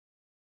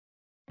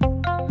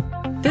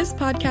This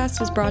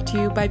podcast is brought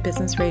to you by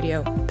Business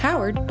Radio,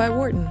 powered by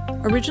Wharton,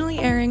 originally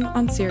airing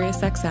on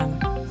SiriusXM.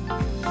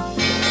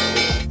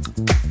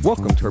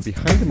 Welcome to our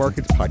Behind the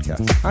Markets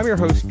podcast. I'm your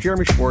host,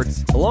 Jeremy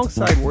Schwartz.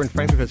 Alongside Wharton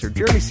Finance Professor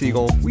Jeremy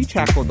Siegel, we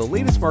tackle the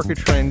latest market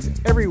trends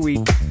every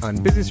week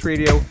on Business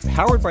Radio,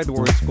 powered by the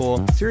Wharton School,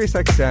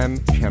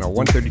 SiriusXM, channel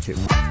 132.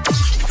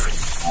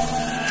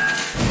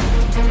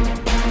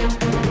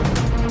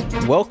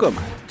 Welcome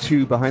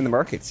to Behind the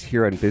Markets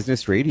here on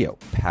Business Radio,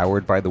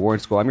 powered by the Wharton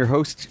School. I'm your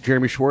host,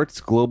 Jeremy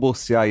Schwartz, Global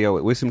CIO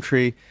at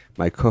WisdomTree.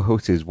 My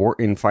co-host is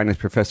Wharton Finance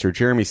Professor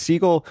Jeremy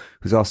Siegel,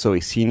 who's also a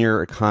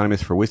senior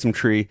economist for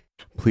WisdomTree.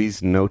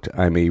 Please note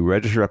I'm a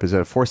registered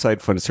representative of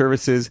Foresight Fund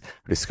Services.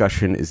 Our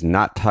discussion is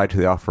not tied to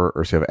the offer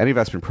or sale of any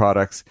investment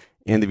products,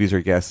 and the views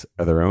of guests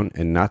are their own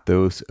and not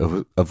those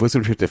of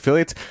WisdomTree's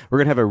affiliates. We're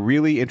going to have a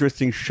really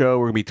interesting show.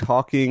 We're going to be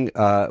talking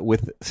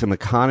with some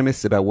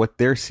economists about what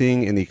they're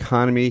seeing in the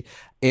economy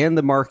and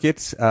the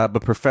markets.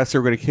 But Professor,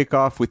 we're going to kick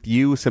off with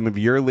you, some of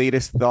your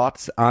latest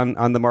thoughts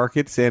on the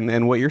markets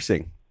and what you're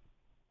seeing.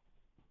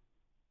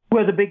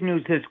 Well, the big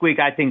news this week,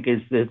 I think,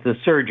 is the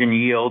surge in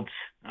yields.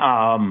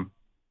 The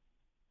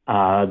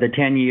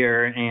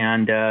 10-year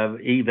and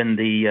even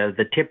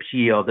the TIPS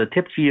yield. The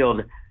TIPS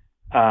yield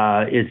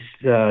is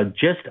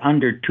just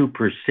under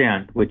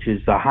 2%, which is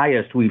the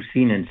highest we've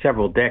seen in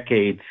several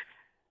decades.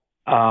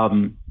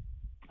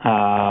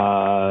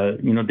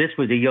 This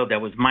was a yield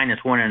that was minus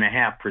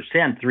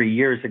 1.5% 3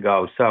 years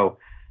ago. So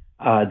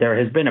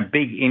there has been a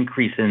big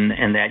increase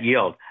in that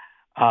yield.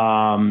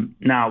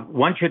 Now,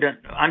 one should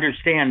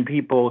understand,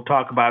 people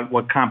talk about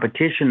what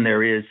competition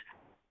there is.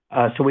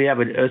 So we have,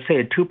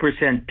 say, a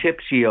 2%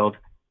 TIPS yield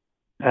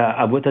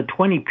with a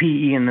 20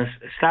 PE in the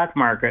stock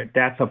market.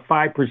 That's a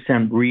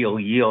 5% real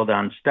yield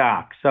on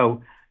stock.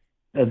 So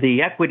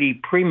the equity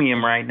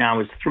premium right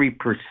now is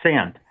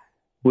 3%,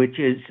 which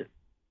is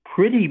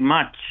pretty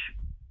much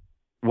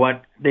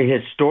what the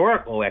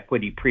historical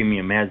equity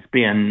premium has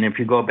been. If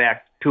you go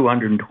back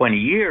 220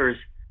 years,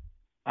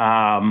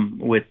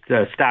 with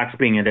stocks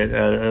being at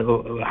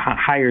a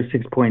higher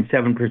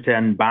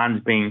 6.7%,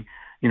 bonds being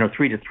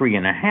 3 to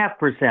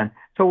 3.5%.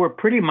 So we're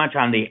pretty much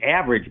on the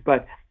average,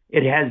 but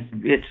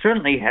it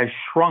certainly has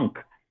shrunk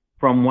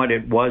from what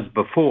it was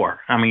before.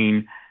 I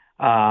mean,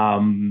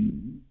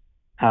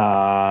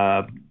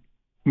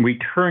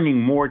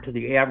 returning more to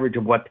the average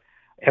of what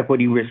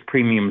equity risk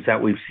premiums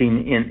that we've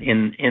seen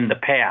in the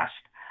past.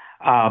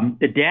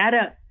 The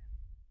data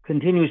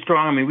continues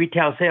strong. I mean,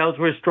 retail sales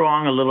were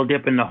strong, a little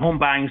dip in the home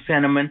buying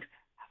sentiment.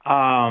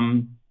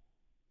 The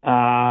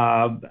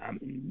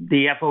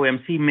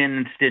FOMC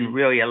minutes didn't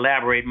really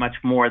elaborate much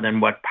more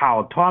than what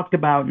Powell talked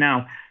about.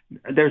 Now,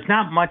 there's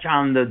not much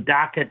on the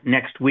docket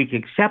next week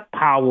except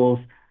Powell's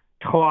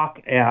talk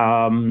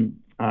in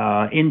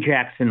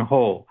Jackson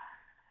Hole.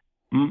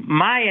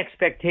 My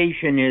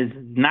expectation is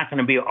not going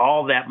to be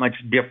all that much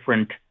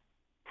different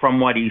from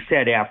what he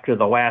said after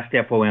the last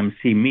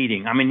FOMC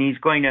meeting. I mean, he's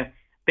going to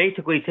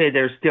basically say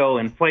there's still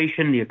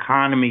inflation, the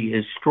economy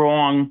is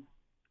strong,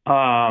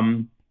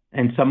 and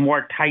some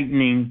more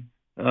tightening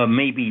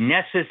may be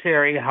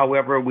necessary.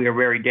 However, we are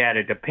very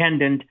data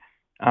dependent.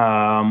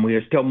 We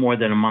are still more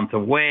than a month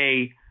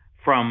away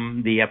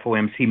from the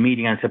FOMC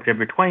meeting on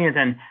September 20th,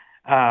 and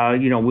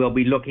we'll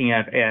be looking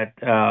at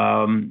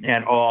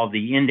all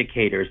the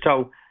indicators.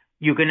 So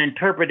you can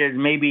interpret it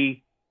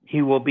maybe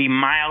he will be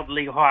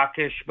mildly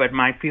hawkish, but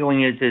my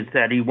feeling is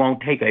that he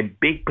won't take a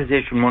big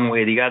position one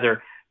way or the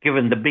other,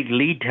 given the big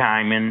lead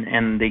time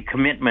and the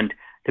commitment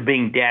to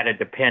being data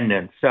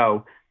dependent.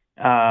 So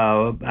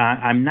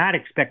I'm not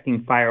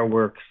expecting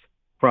fireworks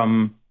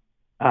from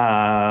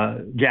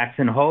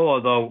Jackson Hole,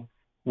 although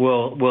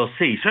we'll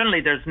see.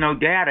 Certainly, there's no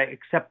data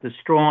except the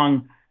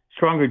stronger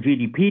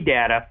GDP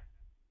data.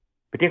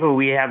 Particularly,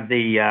 we have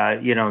the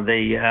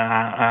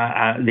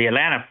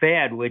Atlanta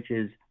Fed, which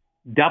is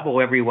double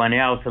everyone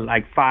else, at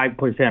like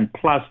 5%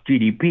 plus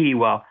GDP,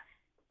 while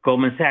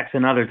Goldman Sachs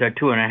and others are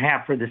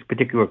 2.5% for this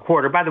particular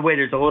quarter. By the way,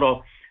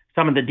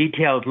 some of the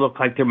details look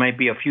like there might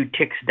be a few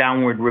ticks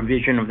downward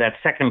revision of that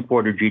second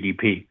quarter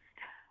GDP.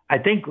 I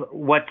think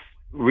what's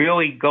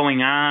really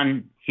going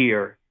on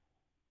here,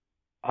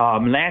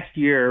 last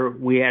year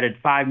we added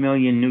 5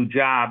 million new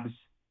jobs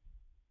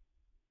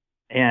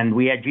and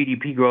we had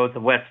GDP growth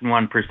of less than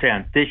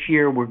 1%. This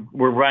year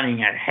we're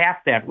running at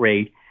half that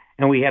rate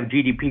and we have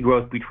GDP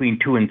growth between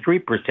 2 and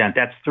 3%.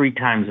 That's 3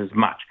 times as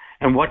much.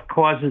 And what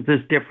causes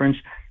this difference?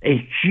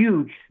 A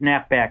huge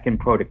snapback in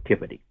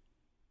productivity,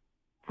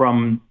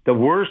 from the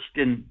worst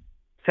in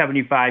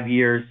 75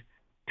 years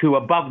to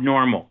above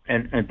normal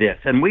and this.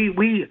 And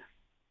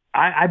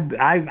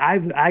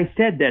I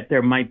said that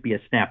there might be a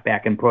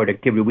snapback in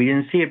productivity. We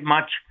didn't see it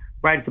much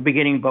right at the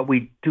beginning, but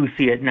we do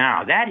see it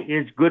now. That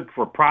is good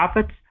for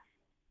profits,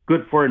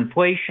 good for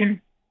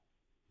inflation,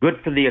 good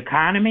for the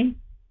economy,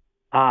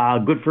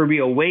 good for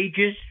real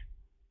wages.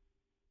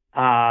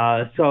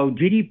 So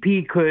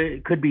GDP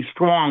could be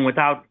strong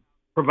without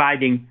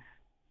providing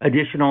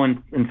additional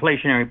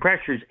inflationary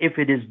pressures if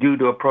it is due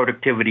to a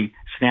productivity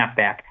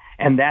snapback.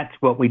 And that's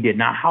what we did.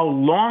 Now, how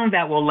long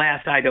that will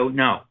last, I don't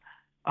know.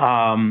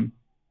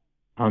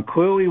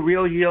 Clearly,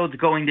 real yields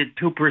going to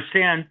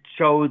 2%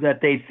 show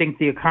that they think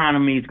the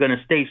economy is going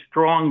to stay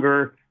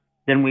stronger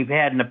than we've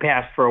had in the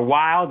past for a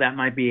while. That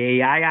might be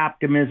AI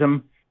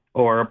optimism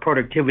or a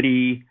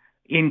productivity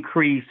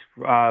increase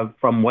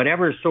from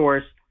whatever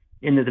source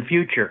into the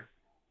future.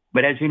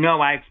 But as you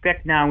know, I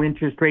expect now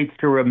interest rates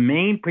to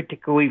remain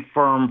particularly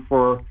firm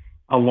for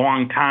a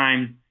long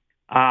time.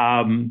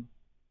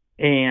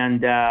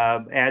 And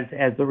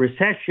as the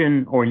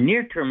recession or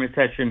near-term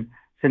recession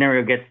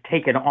scenario gets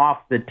taken off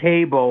the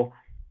table,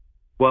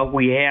 what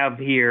we have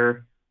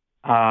here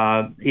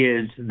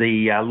is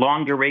the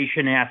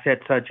long-duration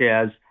assets such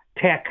as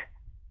tech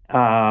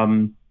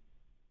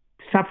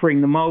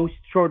suffering the most,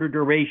 shorter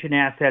duration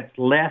assets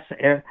less.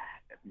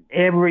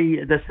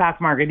 The stock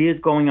market is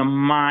going a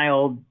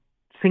mild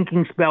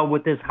sinking spell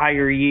with this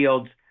higher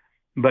yields,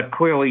 but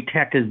clearly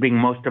tech is being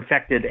most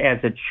affected, as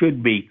it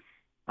should be,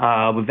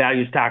 with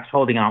value stocks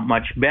holding out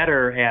much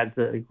better as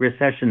the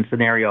recession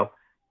scenario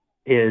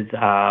is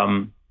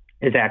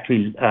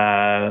actually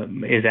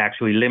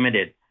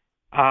limited.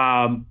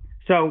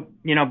 So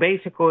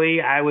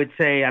basically, I would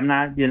say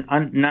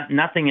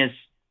nothing has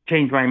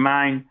changed my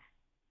mind.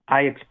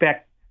 I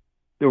expect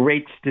the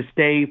rates to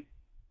stay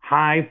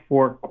high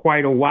for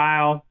quite a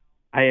while.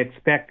 I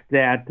expect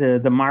that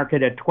the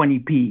market at 20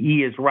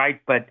 PE is right,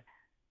 but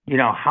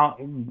how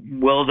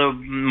will the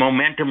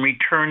momentum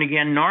return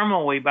again?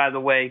 Normally, by the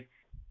way,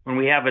 when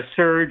we have a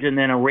surge and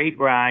then a rate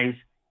rise,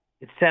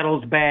 it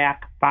settles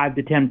back 5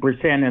 to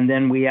 10%, and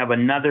then we have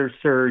another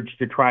surge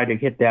to try to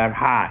hit that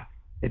high.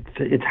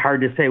 It's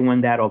hard to say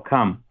when that'll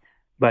come,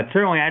 but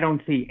certainly I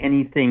don't see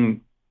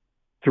anything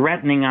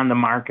threatening on the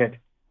market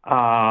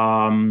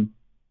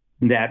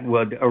that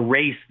would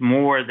erase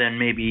more than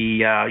maybe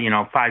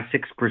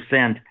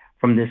 5-6%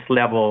 from this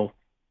level,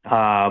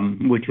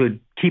 which would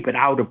keep it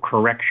out of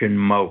correction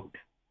mode.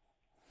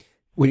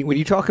 When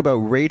you talk about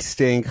rates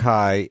staying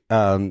high,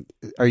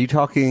 are you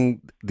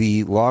talking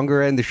the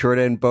longer end, the short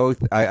end,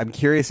 both? I'm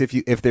curious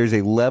if there's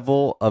a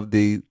level of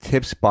the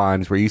TIPS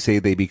bonds where you say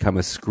they become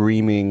a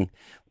screaming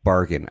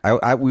bargain.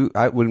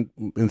 When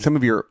in some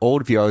of your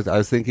old views, I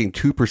was thinking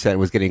 2%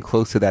 was getting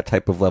close to that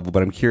type of level,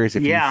 but I'm curious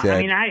if you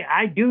said...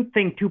 I do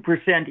think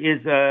 2%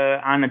 is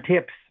on the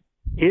TIPS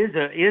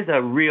is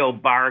a real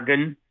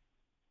bargain.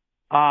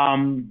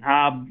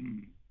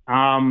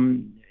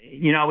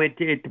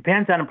 It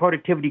depends on the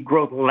productivity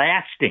growth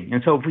lasting.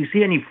 And so if we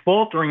see any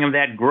faltering of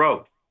that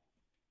growth,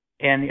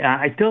 and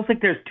I still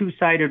think there's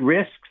two-sided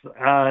risks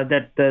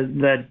that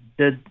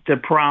the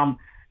problem,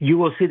 you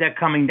will see that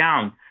coming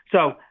down.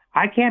 So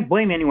I can't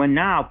blame anyone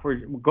now for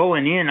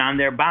going in on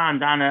their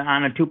bonds on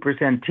a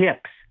 2%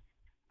 TIPS.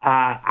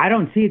 I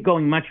don't see it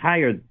going much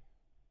higher.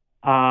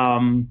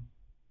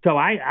 So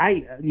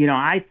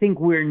I think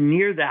we're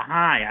near the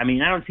high. I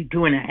mean, I don't see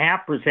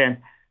 2.5%.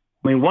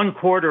 I mean, 1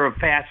 quarter of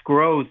fast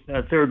growth,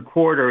 third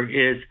quarter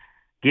it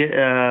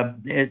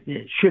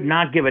should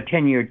not give a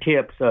 10-year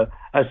TIPS a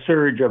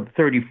surge of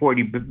 30,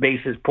 40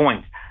 basis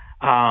points.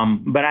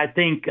 But I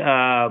think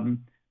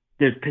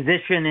there's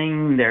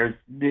positioning, there's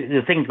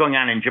things going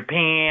on in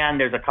Japan,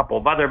 there's a couple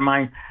of other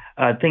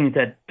things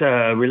that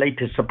relate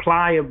to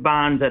supply of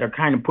bonds that are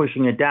kind of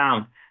pushing it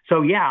down.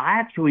 So, yeah, I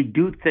actually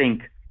do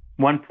think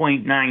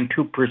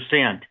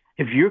 1.92%.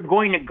 If you're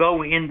going to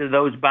go into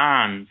those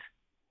bonds,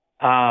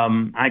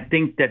 I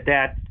think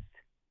that's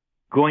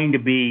going to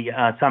be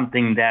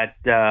something that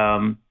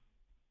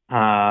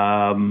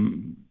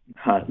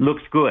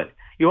looks good.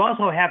 You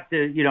also have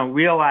to,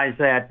 realize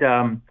that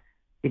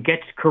it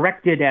gets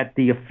corrected at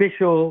the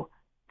official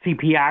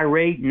CPI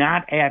rate,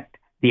 not at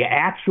the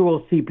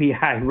actual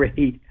CPI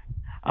rate.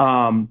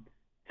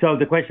 So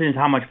the question is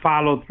how much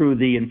follow through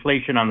the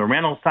inflation on the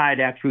rental side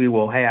actually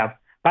will have.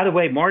 By the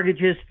way,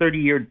 mortgages,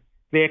 30-year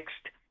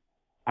fixed,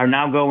 are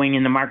now going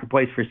in the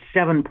marketplace for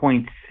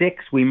 7.6.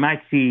 We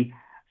might see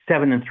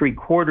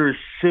 7.75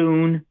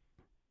 soon.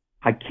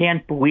 I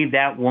can't believe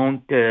that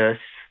won't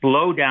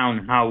slow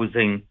down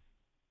housing.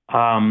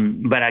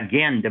 But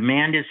again,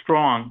 demand is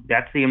strong.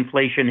 That's the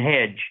inflation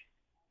hedge.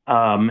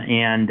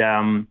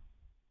 And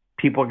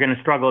people are going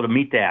to struggle to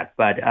meet that.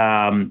 But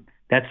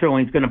that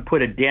certainly is going to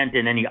put a dent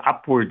in any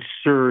upward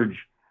surge,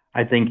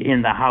 I think,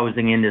 in the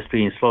housing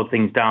industry and slow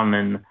things down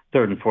in the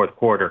third and fourth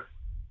quarter.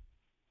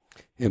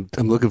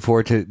 I'm looking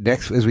forward to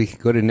as we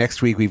go to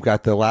next week. We've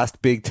got the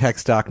last big tech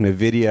stock,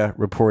 NVIDIA,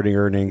 reporting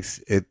earnings.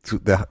 It's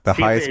the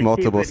highest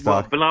multiple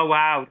stock. Blow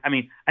out. I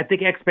mean, I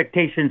think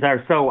expectations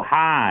are so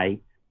high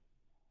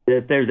that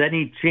if there's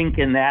any chink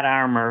in that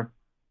armor,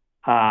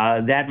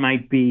 that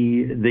might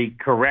be the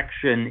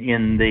correction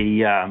in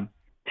the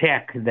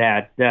tech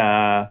that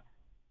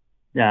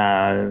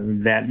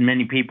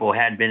many people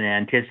had been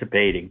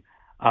anticipating.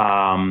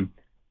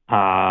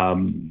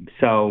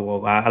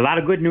 So a lot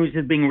of good news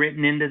is being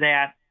written into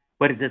that.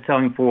 What is it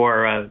selling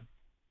for?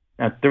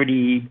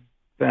 30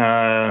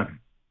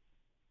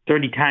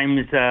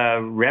 times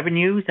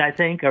revenues, I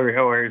think,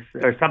 or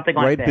something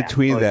like that. Right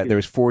between that,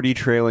 there's 40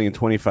 trailing and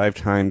 25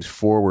 times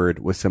forward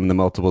with some of the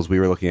multiples we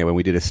were looking at when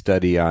we did a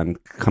study on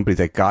companies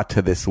that got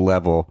to this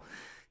level.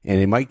 And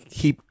it might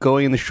keep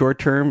going in the short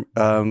term,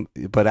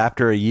 but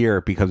after a year,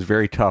 it becomes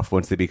very tough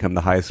once they become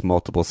the highest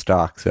multiple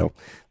stock. So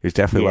there's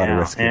definitely a lot of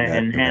risk in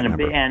that.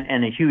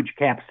 And a huge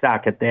cap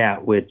stock at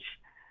that, which,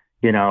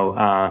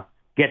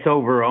 gets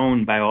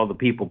over-owned by all the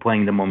people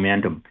playing the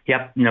momentum.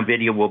 Yep,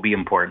 NVIDIA will be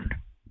important.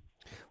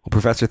 Well,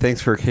 Professor,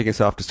 thanks for kicking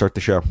us off to start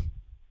the show.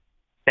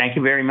 Thank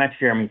you very much,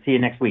 Jeremy. See you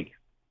next week.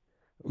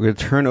 We're going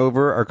to turn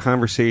over our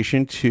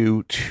conversation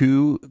to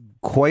two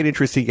quite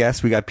interesting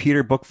guests. We got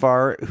Peter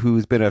Boockvar,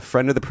 who's been a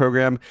friend of the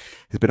program,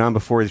 has been on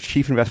before as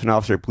Chief Investment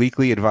Officer at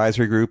Bleakley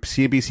Advisory Group,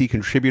 CNBC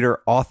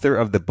contributor, author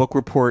of the Book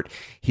Report.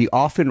 He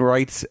often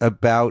writes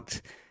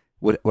about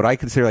what I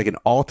consider like an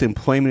alt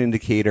employment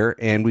indicator.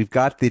 And we've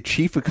got the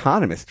chief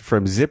economist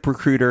from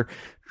ZipRecruiter,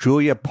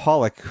 Julia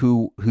Pollak,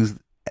 who's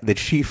the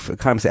chief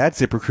economist at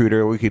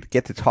ZipRecruiter. We could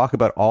get to talk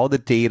about all the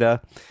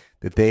data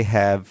that they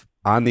have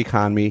on the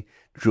economy.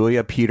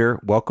 Julia, Peter,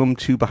 welcome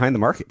to Behind the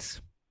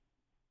Markets.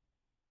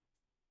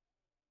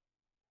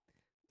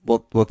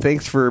 Well,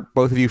 thanks for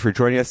both of you for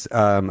joining us.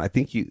 I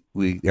think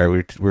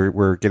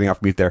we're getting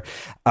off mute there.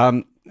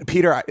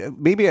 Peter,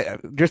 maybe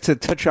just to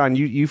touch on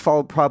you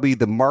follow probably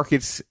the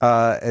markets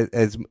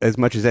as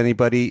much as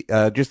anybody.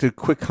 Just a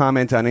quick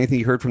comment on anything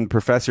you heard from the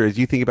professor as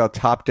you think about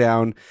top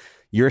down,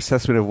 your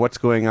assessment of what's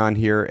going on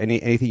here.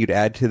 Anything you'd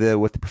add to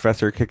what the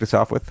professor kicked us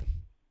off with?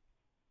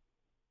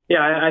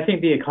 Yeah, I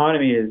think the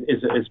economy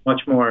is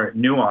much more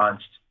nuanced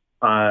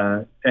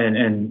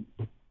and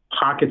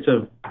pockets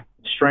of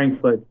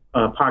strength, but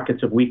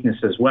pockets of weakness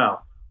as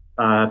well.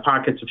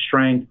 Pockets of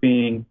strength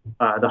being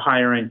the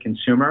higher end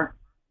consumer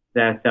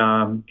that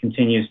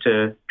continues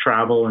to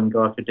travel and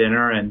go out to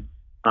dinner and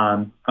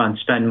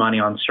spend money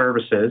on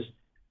services.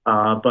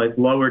 But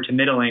lower to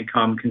middle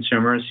income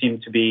consumers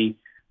seem to be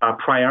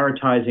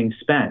prioritizing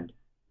spend.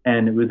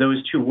 And with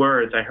those two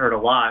words, I heard a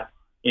lot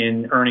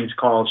in earnings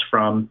calls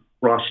from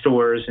Ross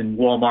Stores and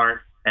Walmart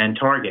and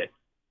Target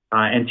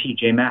and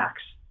TJ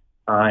Maxx.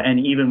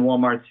 And even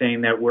Walmart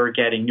saying that we're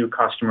getting new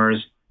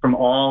customers from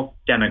all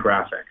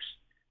demographics.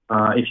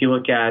 If you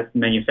look at the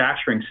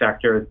manufacturing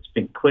sector, it's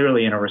been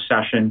clearly in a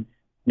recession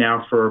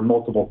now for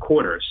multiple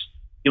quarters.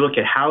 You look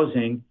at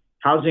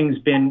housing's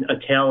been a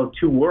tale of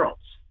two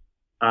worlds.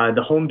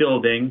 The home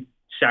building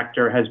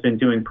sector has been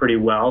doing pretty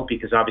well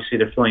because obviously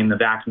they're filling the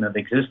vacuum of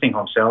existing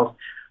home sales.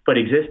 But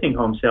existing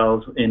home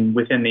sales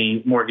within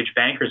the Mortgage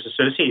Bankers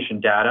Association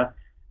data,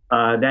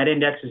 that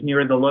index is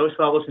near the lowest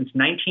level since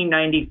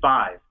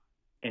 1995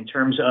 in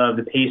terms of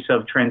the pace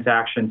of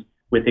transactions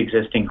with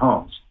existing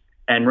homes.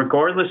 And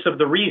regardless of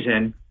the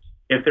reason,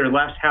 if there are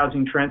less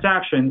housing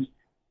transactions,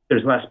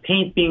 there's less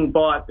paint being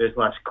bought, there's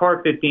less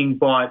carpet being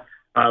bought,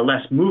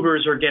 less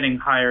movers are getting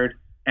hired,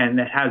 and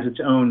that has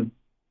its own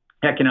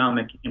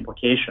economic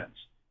implications.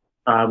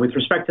 With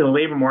respect to the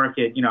labor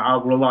market,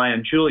 I'll rely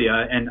on Julia,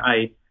 and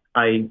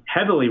I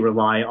heavily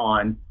rely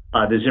on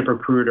the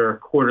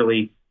ZipRecruiter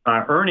quarterly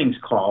earnings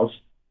calls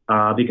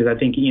because I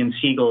think Ian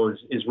Siegel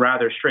is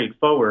rather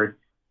straightforward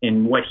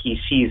in what he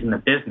sees in the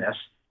business.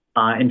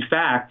 In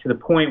fact, to the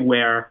point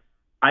where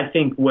I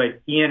think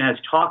what Ian has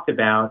talked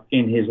about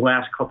in his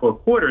last couple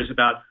of quarters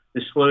about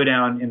the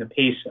slowdown in the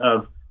pace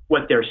of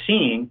what they're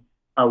seeing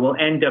will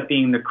end up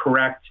being the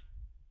correct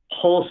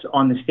pulse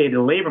on the state of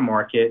the labor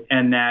market,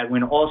 and that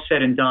when all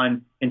said and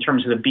done in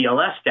terms of the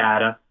BLS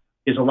data,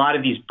 is a lot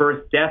of these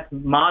birth-death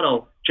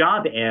model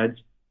job ads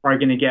are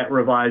going to get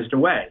revised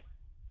away.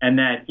 And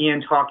that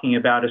Ian talking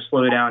about a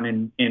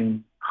slowdown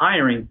in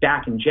hiring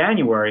back in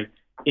January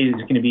is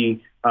going to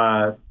be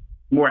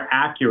more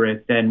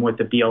accurate than what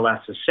the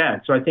BLS has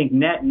said. So I think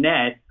net,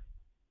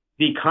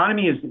 the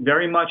economy is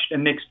very much a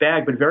mixed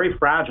bag, but very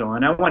fragile.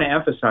 And I want to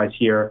emphasize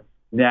here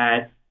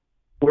that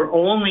we're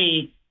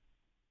only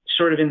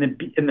sort of in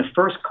the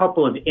first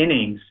couple of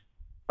innings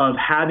of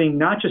having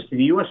not just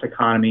the U.S.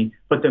 economy,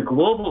 but the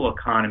global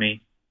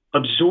economy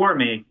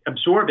absorbing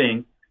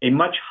a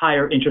much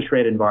higher interest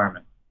rate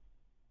environment.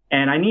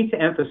 And I need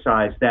to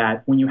emphasize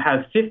that when you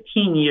have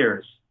 15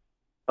 years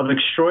of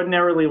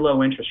extraordinarily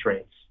low interest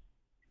rates,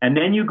 and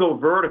then you go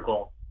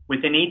vertical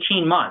within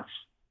 18 months,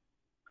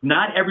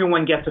 not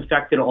everyone gets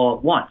affected all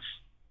at once.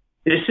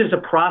 This is a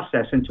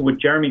process into what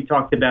Jeremy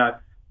talked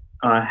about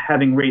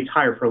having rates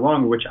higher for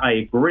longer, which I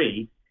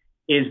agree,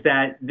 is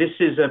that this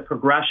is a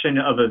progression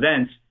of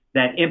events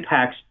that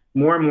impacts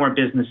more and more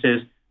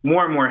businesses,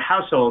 more and more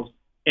households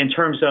in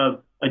terms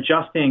of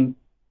adjusting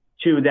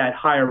to that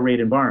higher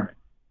rate environment.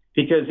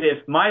 Because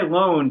if my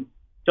loan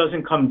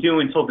doesn't come due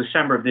until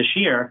December of this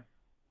year,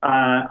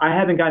 I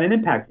haven't gotten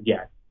impacted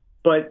yet.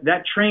 But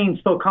that train's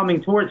still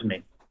coming towards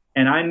me.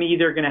 And I'm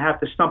either going to have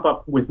to stump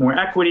up with more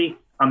equity,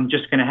 I'm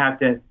just going to have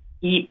to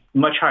eat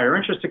much higher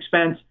interest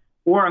expense,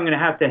 or I'm going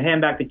to have to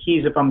hand back the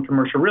keys if I'm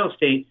commercial real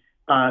estate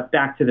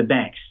back to the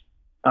banks.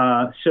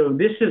 So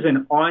this is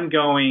an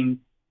ongoing,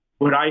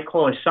 what I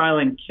call a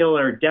silent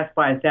killer, death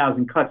by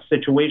 1,000 cuts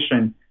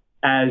situation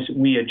as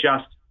we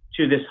adjust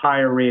to this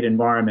higher rate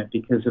environment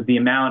because of the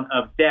amount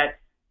of debt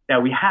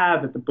that we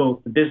have at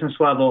both the business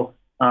level.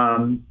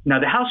 Now,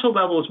 the household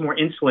level is more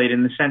insulated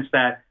in the sense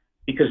that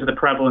because of the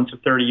prevalence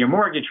of 30-year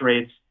mortgage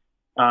rates,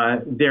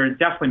 they're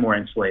definitely more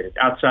insulated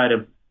outside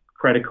of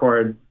credit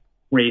card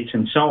rates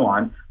and so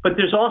on. But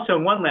there's also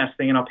one last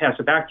thing, and I'll pass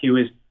it back to you,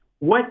 is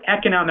what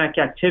economic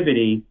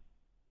activity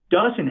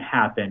doesn't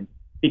happen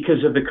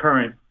because of the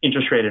current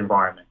interest rate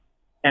environment.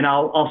 And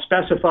I'll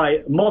specify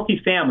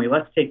multifamily.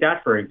 Let's take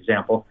that for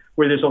example,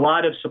 where there's a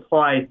lot of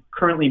supply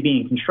currently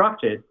being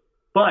constructed,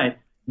 but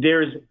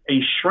there's a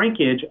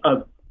shrinkage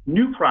of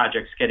new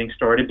projects getting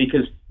started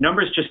because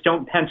numbers just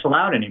don't pencil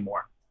out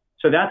anymore.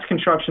 So that's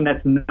construction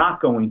that's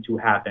not going to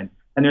happen.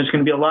 And there's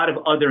going to be a lot of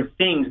other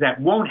things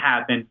that won't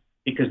happen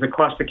because the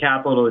cost of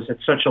capital is at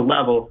such a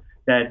level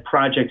that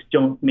projects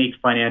don't make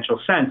financial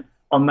sense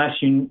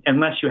unless you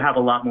have a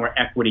lot more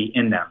equity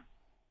in them.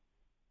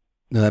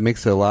 No, that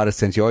makes a lot of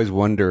sense. You always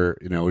wonder,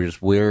 just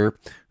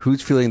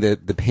who's feeling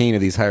the pain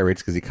of these higher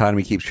rates because the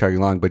economy keeps chugging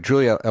along. But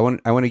Julia, I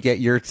want to get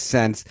your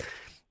sense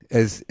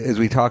as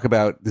we talk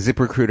about the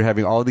ZipRecruiter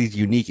having all these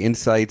unique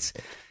insights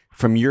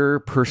from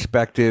your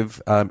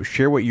perspective.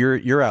 Share what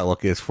your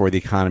outlook is for the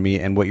economy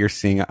and what you're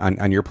seeing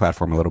on your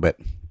platform a little bit.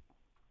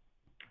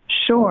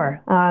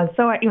 Sure.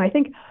 So I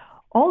think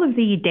all of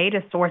the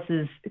data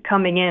sources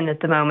coming in at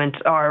the moment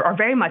are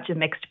very much a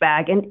mixed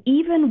bag. And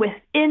even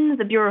within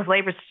the Bureau of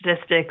Labor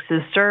Statistics'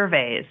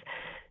 surveys,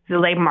 the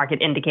labor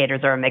market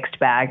indicators are a mixed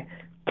bag.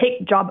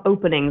 Take job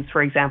openings,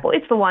 for example.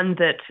 It's the one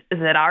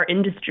that our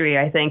industry,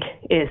 I think,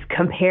 is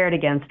compared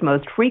against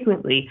most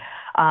frequently.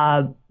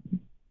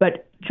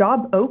 But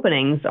job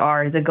openings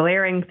are the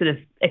glaring sort of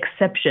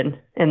exception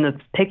in the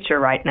picture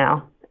right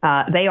now.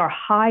 They are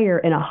higher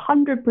in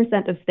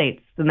 100% of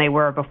states than they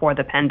were before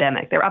the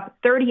pandemic. They're up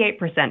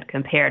 38%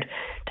 compared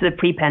to the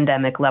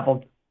pre-pandemic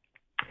level.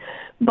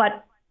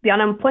 But the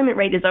unemployment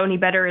rate is only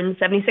better in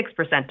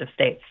 76% of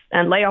states,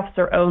 and layoffs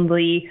are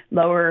only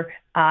lower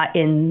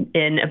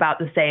in about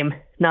the same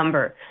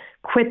number.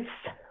 Quits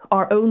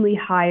are only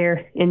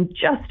higher in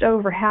just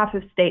over half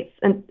of states,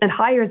 and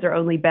hires are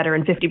only better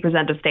in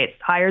 50% of states.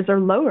 Hires are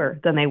lower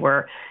than they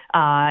were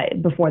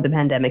before the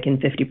pandemic in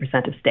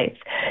 50% of states.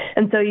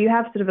 And so you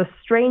have sort of a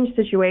strange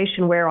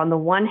situation where on the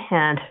one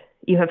hand,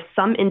 you have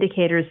some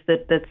indicators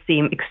that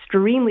seem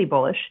extremely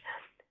bullish,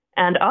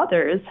 and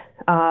others,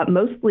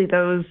 mostly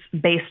those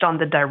based on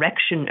the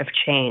direction of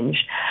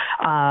change.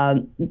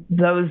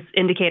 Those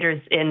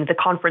indicators in the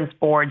Conference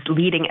Board's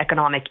leading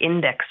economic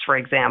index, for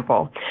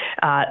example,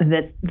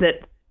 that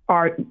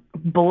are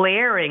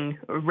blaring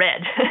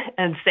red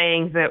and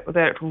saying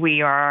that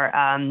we are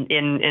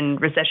in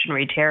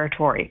recessionary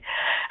territory.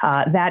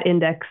 That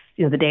index,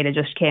 the data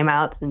just came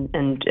out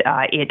and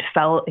it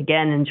fell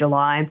again in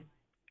July.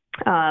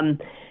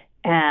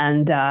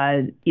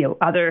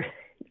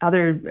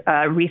 Other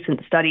recent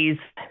studies,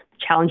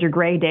 Challenger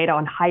Gray data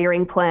on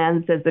hiring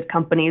plans says that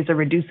companies are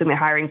reducing their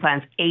hiring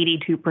plans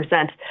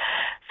 82%.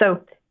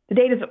 So the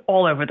data's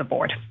all over the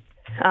board.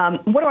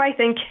 What do I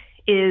think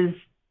is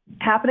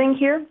happening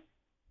here?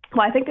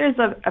 Well, I think there's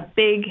a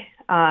big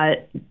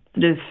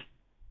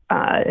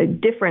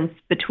difference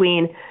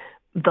between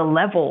the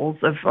levels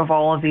of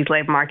all of these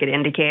labor market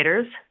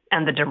indicators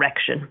and the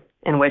direction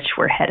in which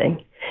we're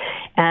heading.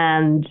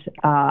 And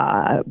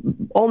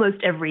almost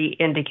every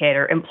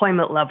indicator,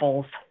 employment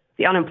levels,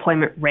 the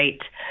unemployment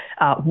rate,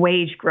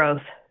 wage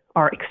growth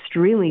are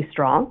extremely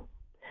strong,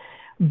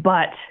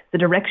 but the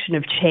direction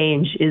of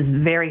change is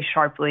very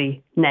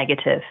sharply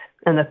negative.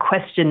 And the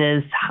question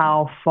is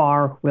how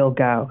far we'll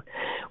go.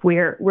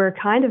 We're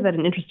kind of at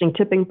an interesting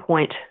tipping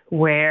point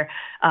where,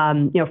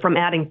 from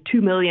adding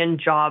 2 million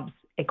jobs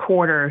a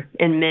quarter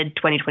in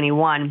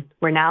mid-2021,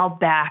 we're now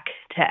back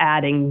to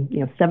adding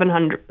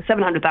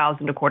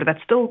 700,000 a quarter.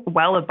 That's still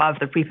well above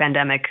the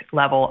pre-pandemic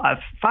level of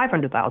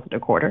 500,000 a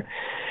quarter.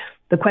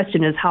 The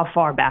question is how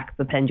far back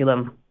the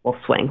pendulum will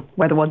swing,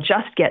 whether we'll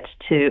just get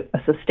to a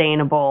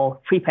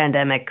sustainable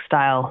pre-pandemic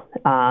style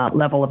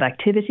level of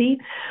activity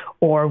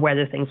or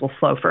whether things will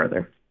slow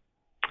further.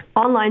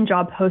 Online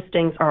job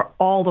postings are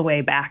all the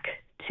way back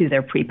to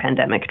their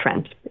pre-pandemic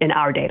trend in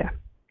our data.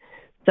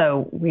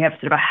 So we have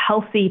sort of a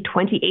healthy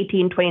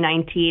 2018,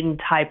 2019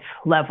 type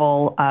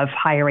level of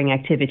hiring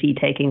activity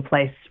taking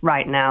place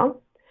right now.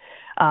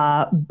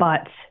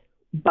 But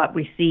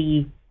we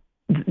see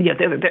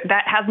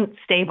that hasn't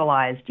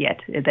stabilized yet.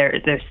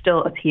 There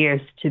still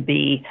appears to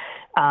be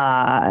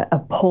a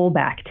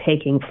pullback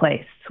taking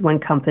place when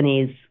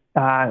companies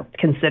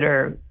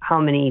consider how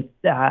many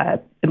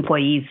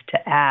employees to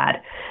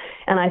add.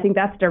 And I think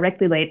that's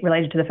directly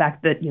related to the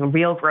fact that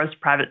real gross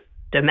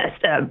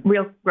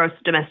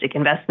domestic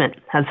investment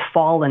has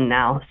fallen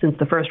now since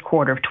the first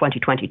quarter of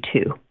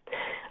 2022.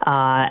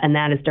 And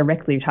that is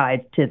directly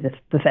tied to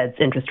the Fed's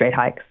interest rate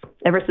hikes.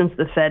 Ever since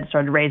the Fed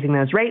started raising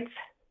those rates,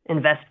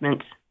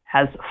 investment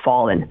has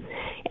fallen.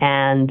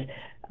 And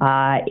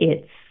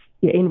it's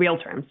in real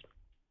terms.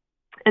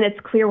 And it's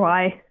clear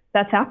why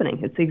that's happening.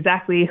 It's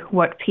exactly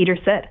what Peter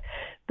said,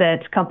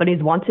 that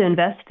companies want to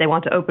invest. They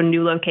want to open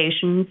new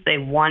locations. They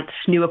want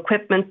new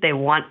equipment. They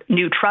want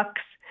new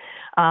trucks.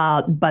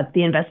 But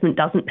the investment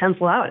doesn't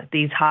pencil out at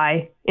these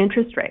high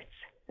interest rates.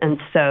 And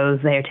so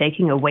they're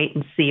taking a wait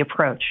and see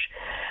approach.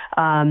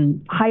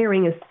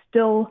 Hiring is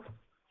still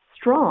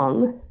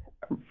strong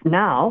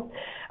now.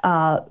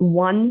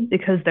 One,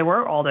 because there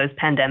were all those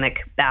pandemic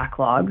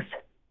backlogs.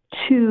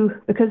 Two,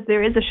 because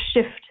there is a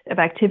shift of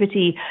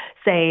activity,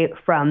 say,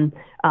 from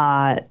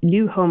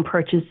new home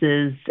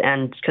purchases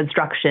and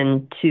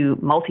construction to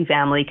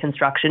multifamily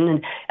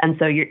construction. And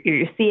so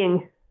you're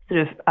seeing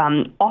sort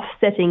of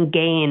offsetting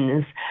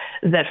gains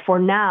that for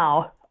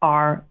now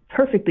are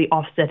perfectly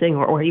offsetting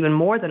or even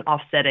more than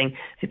offsetting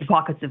the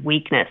pockets of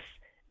weakness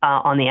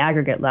on the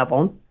aggregate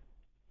level.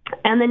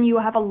 And then you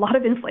have a lot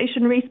of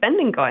inflationary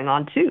spending going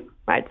on too,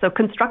 right? So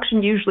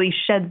construction usually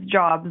sheds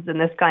jobs in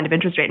this kind of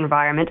interest rate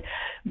environment,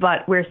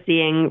 but we're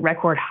seeing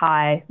record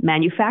high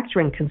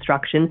manufacturing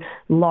construction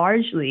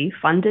largely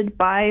funded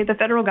by the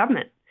federal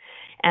government.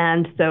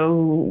 And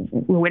so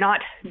we're not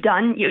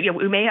done.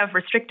 We may have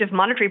restrictive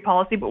monetary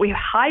policy, but we have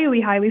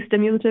highly, highly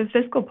stimulative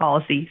fiscal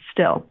policy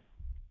still.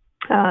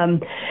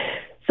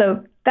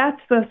 So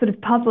that's the sort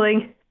of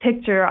puzzling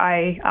picture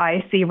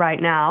I see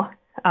right now.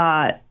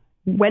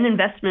 When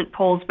investment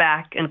pulls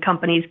back and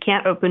companies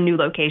can't open new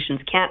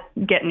locations, can't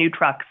get new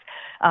trucks,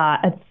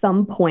 at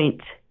some point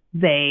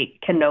they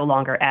can no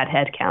longer add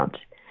headcount.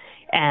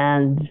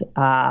 And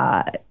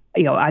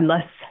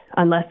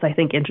unless I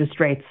think interest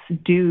rates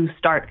do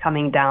start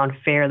coming down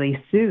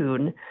fairly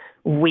soon,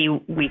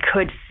 we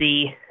could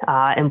see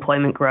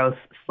employment growth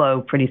slow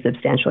pretty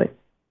substantially.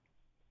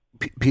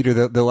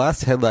 Peter, the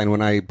last headline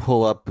when I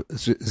pull up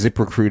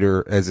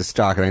ZipRecruiter as a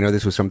stock, and I know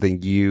this was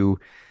something you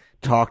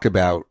talked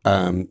about,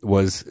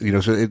 was,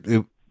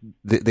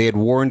 they had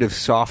warned of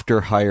softer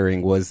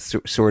hiring was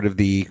sort of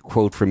the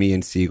quote from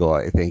Ian Siegel,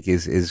 I think,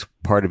 is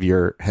part of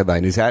your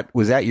headline.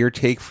 Was that your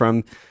take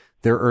from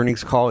their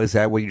earnings call? Is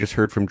that what you just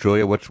heard from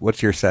Julia?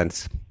 What's your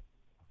sense?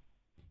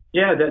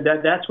 Yeah,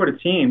 that's what it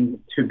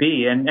seemed to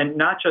be, and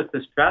not just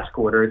this past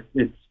quarter.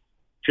 It's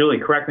Julie,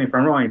 correct me if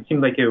I'm wrong. It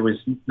seemed like it was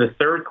the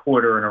third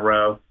quarter in a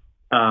row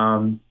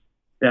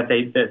that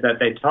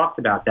they talked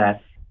about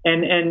that,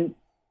 and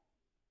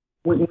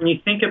when you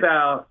think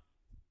about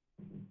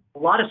a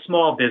lot of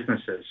small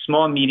businesses,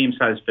 small and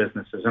medium-sized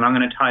businesses, and I'm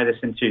going to tie this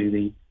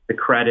into the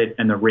credit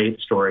and the rate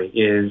story,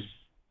 is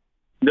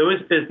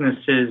those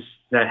businesses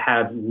that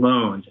have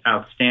loans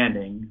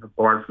outstanding,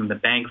 borrowed from the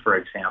bank, for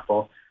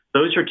example,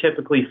 those are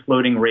typically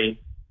floating rate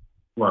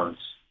loans.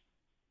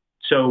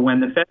 So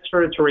when the Fed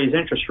started to raise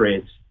interest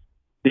rates,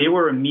 they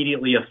were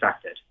immediately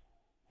affected.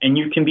 And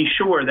you can be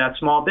sure that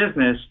small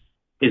business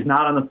is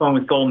not on the phone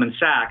with Goldman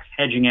Sachs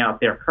hedging out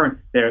their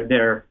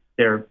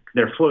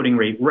floating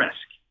rate risk.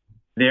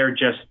 They're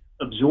just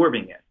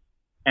absorbing it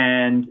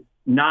and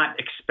not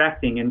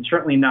expecting, and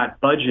certainly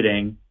not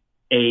budgeting,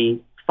 a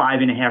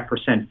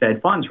 5.5%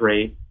 Fed funds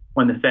rate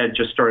when the Fed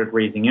just started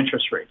raising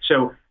interest rates.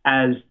 So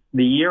as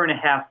the year and a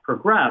half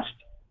progressed,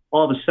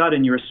 all of a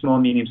sudden you're a small,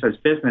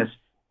 medium-sized business,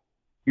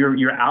 you're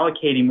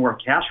allocating more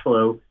cash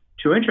flow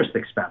to interest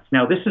expense.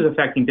 Now, this is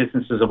affecting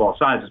businesses of all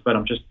sizes, but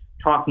I'm just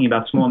talking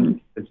about small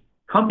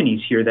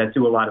companies here that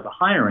do a lot of the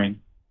hiring,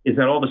 is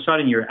that all of a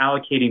sudden you're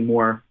allocating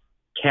more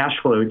cash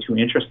flow to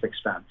interest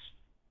expense.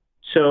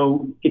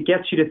 So it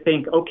gets you to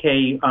think,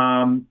 okay,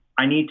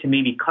 I need to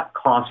maybe cut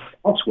costs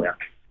elsewhere.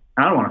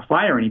 I don't want to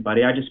fire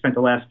anybody. I just spent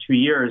the last 2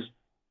 years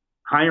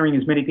hiring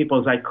as many people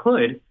as I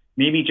could.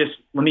 Maybe just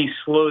let me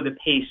slow the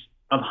pace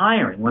of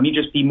hiring. Let me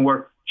just be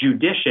more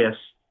judicious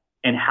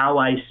in how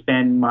I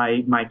spend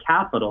my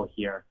capital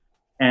here.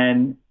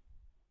 And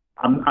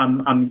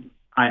I'm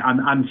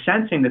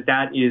sensing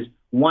that is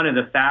one of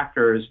the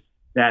factors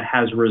that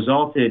has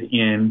resulted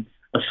in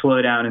a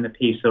slowdown in the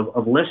pace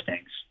of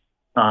listings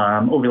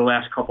over the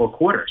last couple of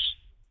quarters.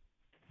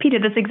 Peter,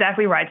 that's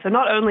exactly right. So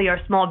not only are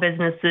small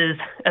businesses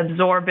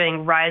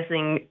absorbing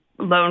rising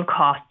loan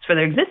costs for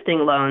their existing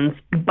loans,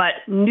 but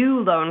new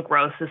loan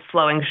growth is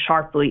slowing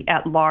sharply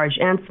at large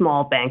and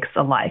small banks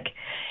alike.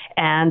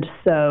 And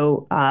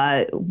so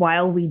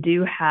while we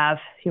do have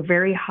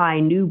very high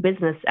new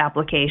business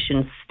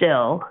applications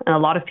still, and a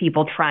lot of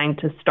people trying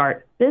to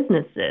start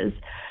businesses,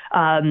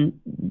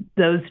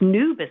 those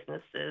new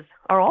businesses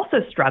are also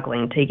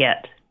struggling to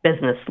get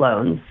business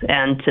loans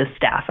and to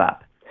staff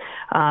up.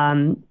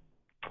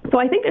 So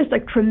I think there's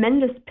like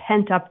tremendous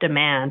pent-up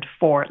demand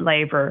for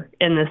labor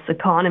in this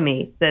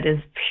economy that is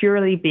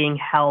purely being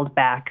held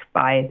back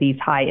by these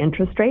high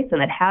interest rates,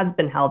 and it has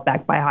been held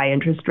back by high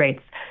interest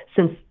rates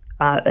since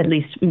at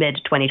least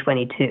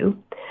mid-2022.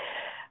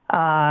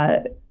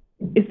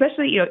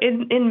 Especially,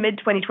 in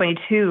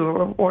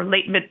mid-2022 or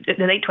late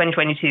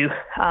 2022,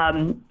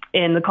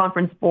 in the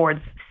Conference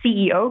Board's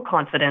CEO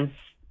confidence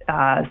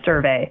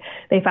survey,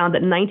 they found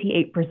that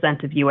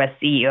 98% of U.S.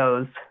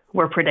 CEOs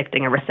were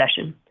predicting a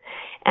recession.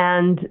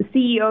 And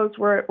CEOs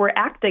were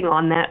acting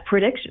on that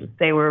prediction.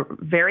 They were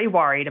very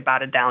worried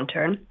about a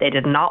downturn. They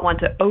did not want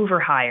to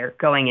overhire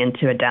going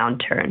into a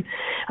downturn.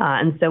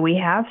 And so we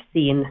have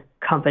seen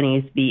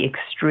companies be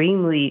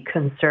extremely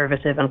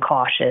conservative and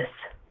cautious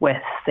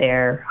with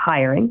their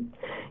hiring.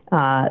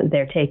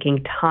 They're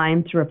taking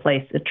time to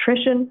replace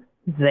attrition.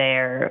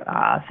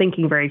 They're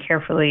thinking very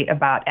carefully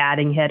about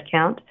adding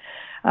headcount.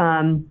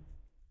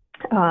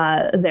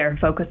 They're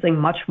focusing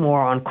much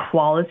more on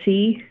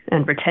quality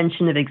and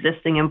retention of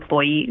existing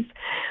employees.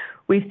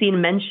 We've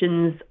seen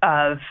mentions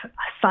of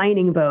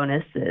signing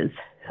bonuses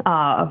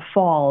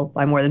fall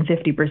by more than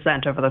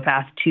 50% over the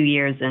past 2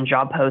 years in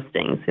job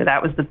postings. So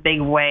that was the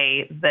big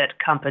way that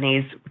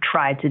companies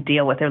tried to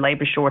deal with their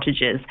labor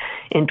shortages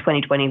in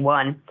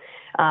 2021.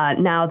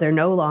 Now they're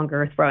no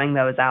longer throwing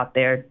those out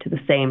there to the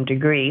same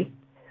degree.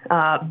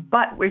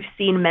 But we've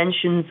seen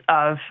mentions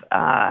of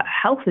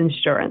health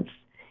insurance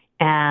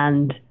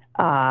and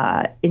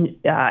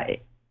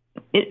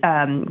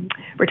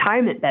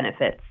retirement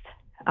benefits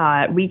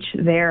reach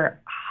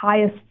their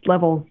highest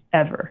levels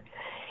ever.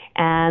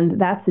 And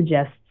that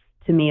suggests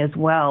to me as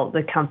well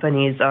that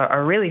companies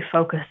are really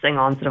focusing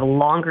on sort of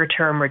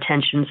longer-term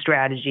retention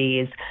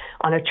strategies,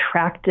 on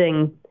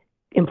attracting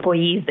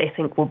employees they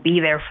think will be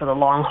there for the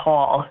long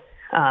haul,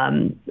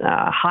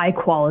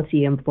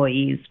 high-quality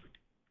employees,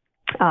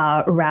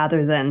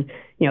 rather than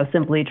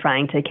simply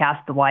trying to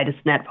cast the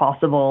widest net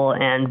possible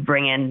and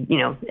bring in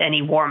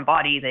any warm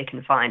body they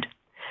can find.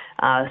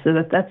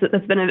 So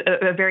that's been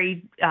a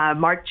very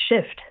marked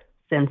shift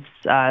since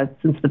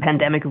the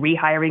pandemic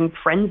rehiring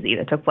frenzy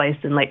that took place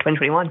in late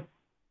 2021.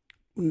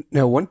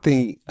 Now, one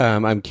thing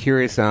I'm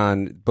curious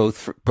on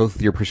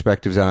both your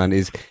perspectives on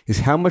is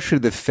how much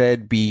should the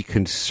Fed be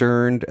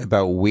concerned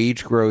about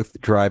wage growth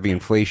driving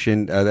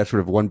inflation? That's sort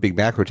of one big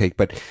macro take,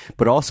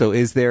 but also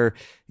is there?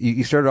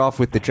 You started off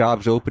with the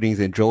jobs openings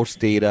and JOLTS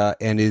data,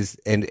 and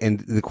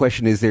the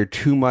question is there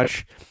too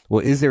much? Well,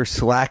 is there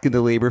slack in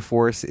the labor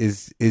force?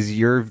 Is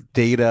your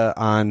data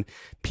on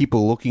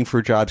people looking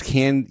for jobs?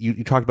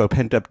 You talked about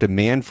pent up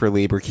demand for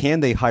labor? Can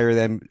they hire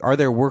them? Are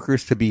there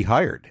workers to be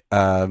hired?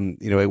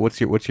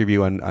 What's your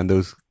view on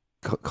those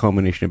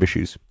culmination of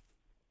issues?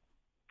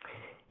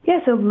 Yeah,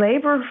 so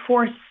labor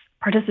force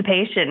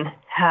participation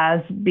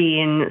has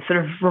been sort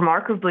of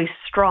remarkably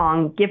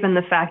strong, given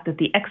the fact that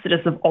the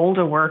exodus of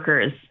older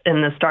workers at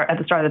the start of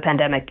the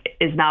pandemic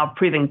is now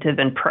proving to have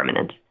been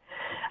permanent.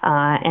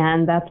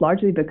 And that's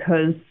largely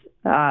because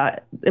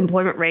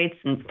employment rates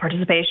and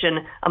participation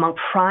among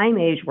prime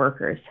age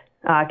workers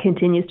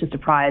continues to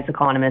surprise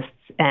economists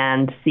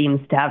and seems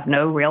to have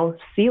no real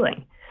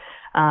ceiling.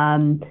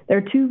 There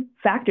are two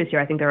factors here.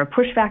 I think there are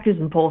push factors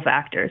and pull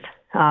factors.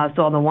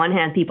 So on the one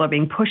hand, people are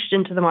being pushed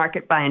into the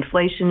market by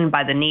inflation and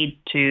by the need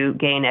to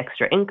gain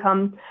extra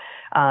income.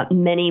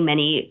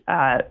 Many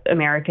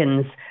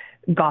Americans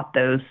got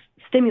those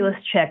stimulus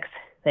checks.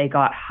 They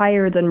got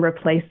higher than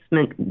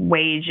replacement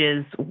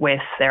wages with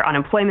their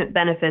unemployment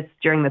benefits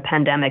during the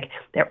pandemic.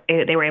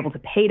 They were able to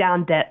pay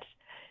down debt.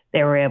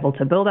 They were able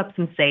to build up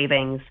some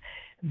savings.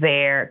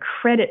 Their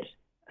credit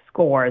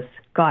scores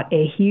got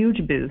a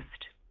huge boost.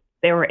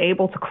 They were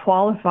able to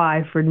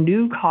qualify for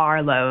new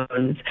car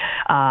loans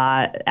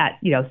at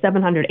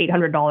 $700,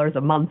 $800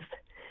 a month.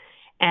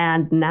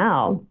 And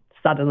now,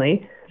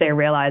 suddenly, they're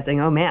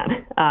realizing, oh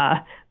man,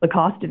 the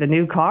cost of a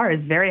new car is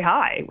very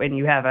high when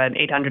you have an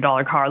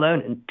 $800 car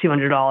loan and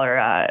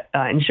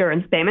 $200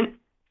 insurance payment.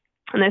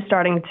 And they're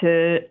starting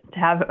to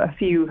have a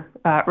few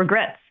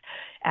regrets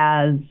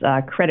as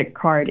credit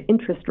card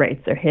interest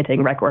rates are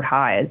hitting record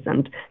highs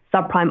and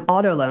subprime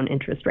auto loan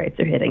interest rates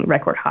are hitting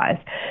record highs.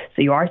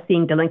 So you are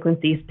seeing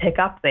delinquencies pick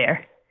up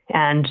there,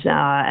 and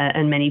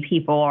many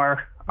people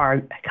are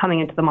coming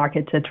into the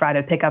market to try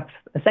to pick up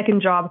a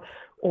second job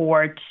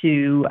or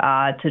to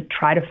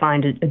try to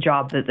find a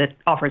job that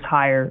offers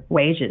higher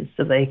wages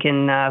so they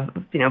can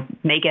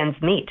make ends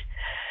meet.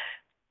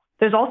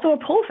 There's also a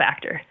pull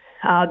factor.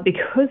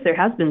 Because there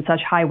has been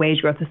such high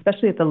wage growth,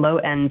 especially at the low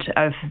end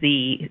of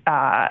the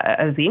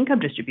income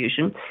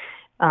distribution,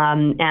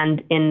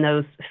 and in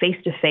those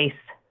face-to-face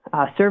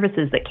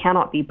services that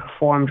cannot be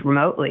performed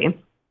remotely,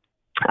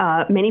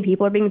 many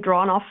people are being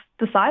drawn off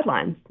the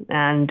sidelines,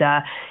 and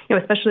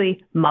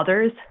especially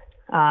mothers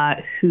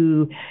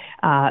who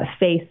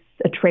face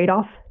a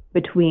trade-off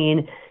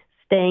between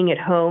staying at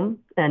home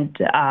and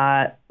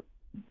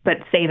but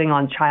saving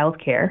on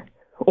childcare,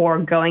 or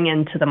going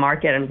into the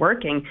market and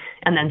working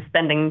and then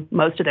spending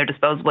most of their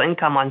disposable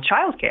income on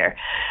childcare.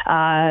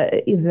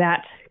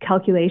 That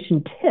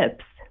calculation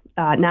tips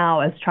now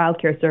as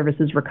childcare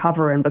services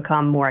recover and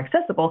become more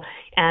accessible,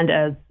 and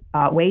as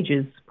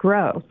wages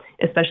grow,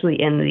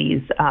 especially in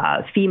these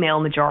female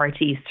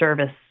majority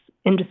service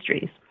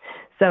industries.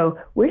 So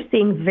we're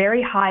seeing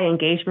very high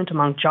engagement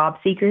among job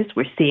seekers.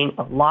 We're seeing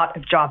a lot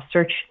of job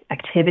search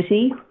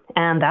activity,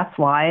 and that's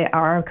why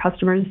our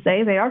customers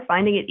say they are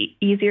finding it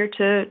easier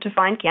to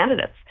find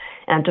candidates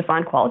and to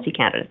find quality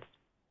candidates.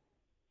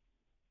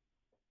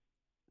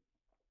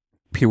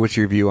 Peter, what's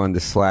your view on the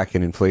slack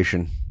in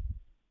inflation?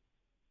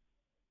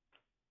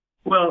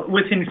 Well,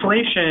 with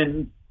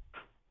inflation,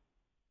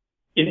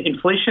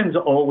 inflation's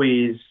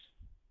always,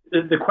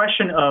 the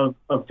question of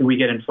do we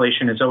get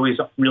inflation is always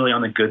really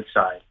on the good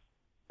side.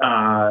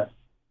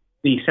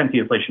 The extent of the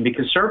inflation,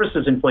 because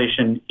services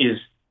inflation is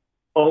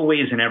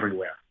always and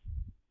everywhere.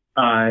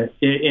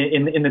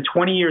 In the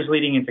 20 years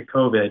leading into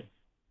COVID,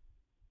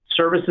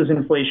 services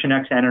inflation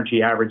ex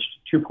energy averaged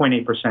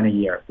 2.8% a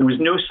year. There was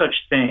no such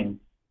thing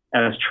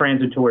as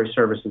transitory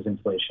services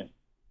inflation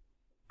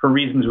for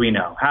reasons we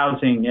know: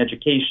 housing,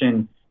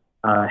 education,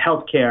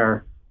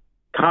 healthcare,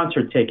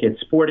 concert tickets,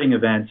 sporting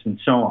events, and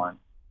so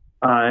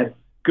on.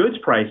 Goods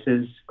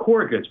prices,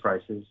 core goods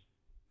prices,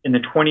 in the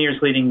 20 years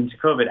leading into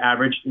COVID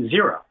averaged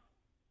 0.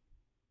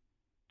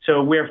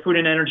 So where food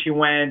and energy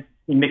went,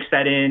 you mix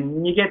that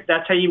in,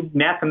 that's how you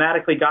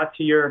mathematically got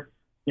to your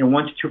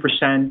 1 to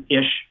 2%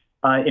 ish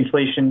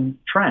inflation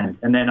trend.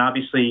 And then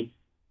obviously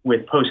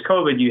with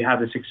post-COVID, you have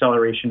this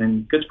acceleration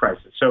in goods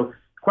prices. So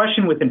the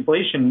question with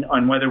inflation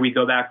on whether we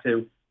go back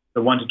to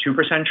the 1 to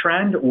 2%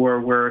 trend or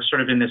we're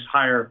sort of in this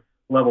higher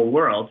level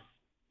world,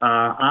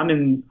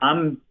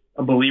 I'm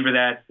a believer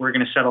that we're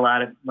going to settle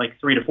out at like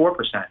 3 to 4%,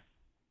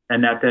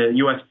 and that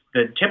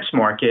the TIPS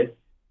market,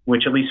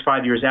 which at least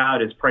 5 years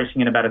out is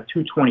pricing in about a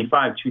 225,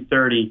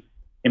 230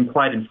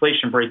 implied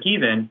inflation break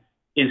even,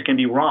 is going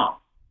to be wrong.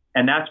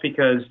 And that's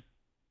because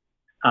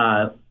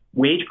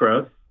wage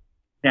growth.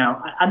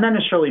 Now, I'm not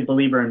necessarily a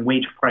believer in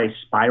wage price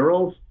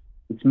spirals.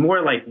 It's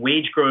more like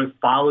wage growth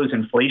follows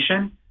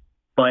inflation,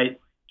 but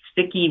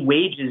sticky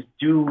wages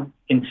do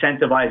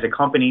incentivize a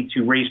company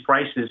to raise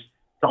prices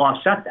to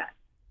offset that.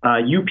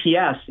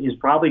 UPS is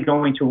probably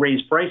going to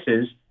raise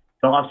prices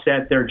to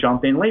offset their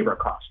jump in labor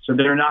costs. So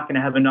they're not going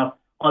to have enough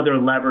other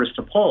levers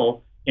to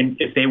pull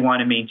if they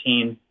want to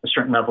maintain a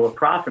certain level of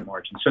profit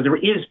margin. So there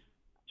is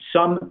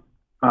some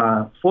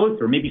flow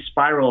through. Maybe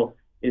spiral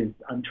is,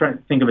 I'm trying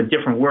to think of a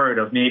different word,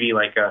 of maybe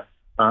like a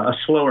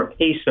slower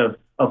pace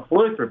of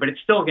flow through, but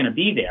it's still going to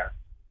be there.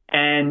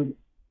 And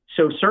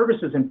so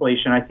services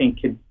inflation, I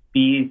think, could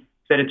be,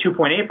 instead of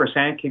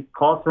 2.8%, could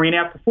call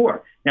 3.5 to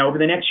 4. Now, over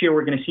the next year,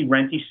 we're going to see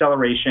rent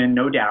deceleration,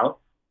 no doubt.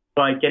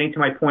 But getting to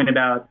my point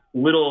about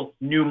little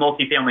new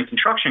multifamily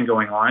construction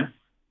going on,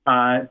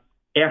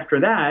 after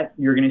that,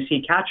 you're going to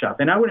see catch up.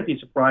 And I wouldn't be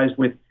surprised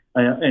with a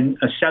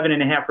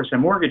 7.5%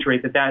 mortgage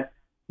rate that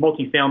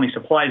multifamily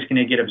supply is going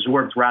to get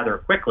absorbed rather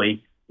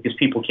quickly because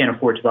people can't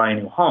afford to buy a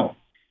new home.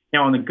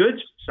 Now, on the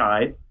goods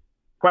side,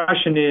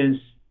 question is,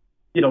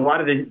 a lot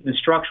of the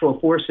structural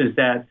forces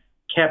that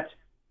kept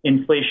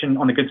inflation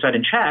on the goods side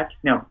in check.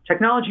 Now,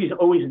 technology is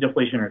always a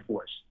deflationary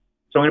force.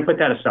 So I'm going to put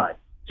that aside.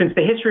 Since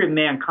the history of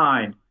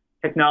mankind,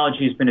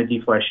 technology has been a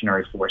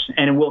deflationary force,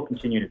 and it will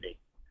continue to be.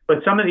 But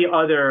some of the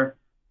other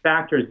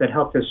factors that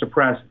helped to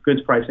suppress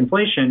goods price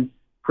inflation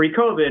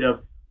pre-COVID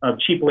of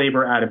cheap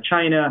labor out of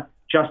China,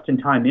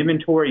 just-in-time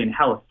inventory and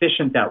how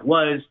efficient that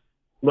was,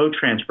 low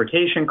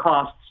transportation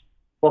costs,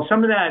 well,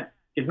 some of that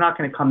is not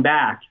going to come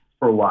back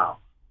for a while.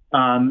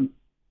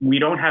 We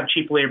don't have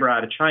cheap labor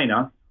out of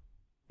China.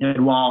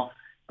 And while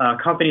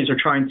companies are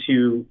trying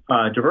to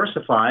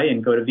diversify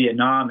and go to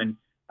Vietnam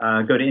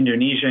and go to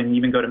Indonesia and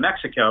even go to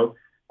Mexico,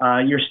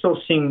 you're still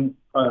seeing,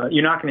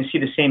 you're not going to see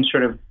the same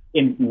sort of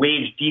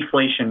wage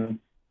deflation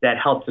that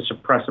helped to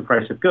suppress the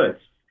price of goods.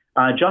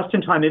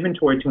 Just-in-time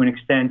inventory, to an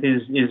extent,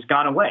 is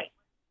gone away,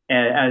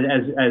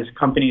 as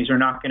companies are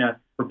not going to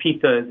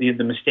repeat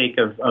the mistake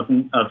of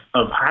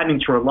having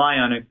to rely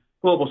on a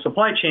global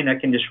supply chain that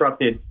can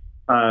disrupt it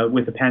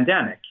with the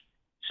pandemic.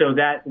 So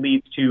that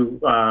leads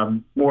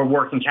to more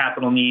working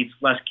capital needs,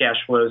 less cash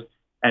flows,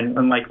 and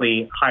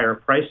unlikely higher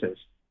prices.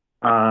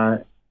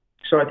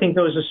 So I think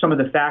those are some of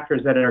the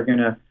factors that are going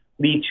to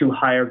lead to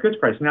higher goods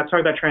prices. Now, talk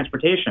about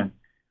transportation.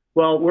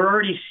 Well, we're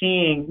already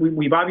seeing,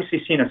 we've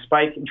obviously seen a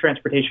spike in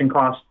transportation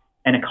costs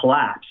and a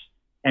collapse.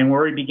 And we're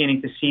already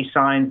beginning to see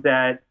signs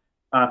that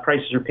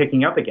prices are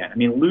picking up again. I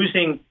mean,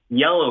 losing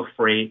yellow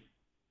freight,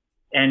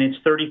 and it's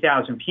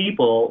 30,000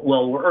 people,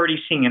 well, we're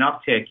already seeing an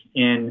uptick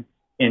in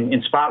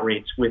spot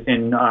rates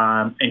within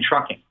in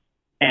trucking.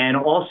 And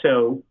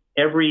also,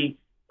 every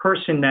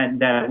person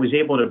that was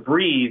able to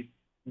breathe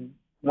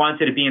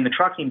wanted to be in the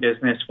trucking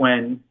business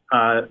when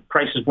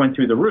prices went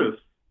through the roof.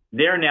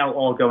 They're now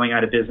all going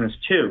out of business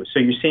too. So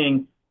you're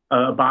seeing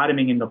a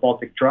bottoming in the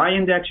Baltic Dry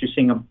Index. You're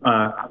seeing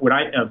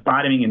a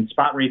bottoming in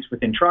spot rates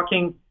within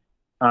trucking.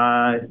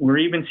 We're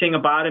even seeing a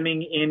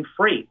bottoming in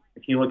freight.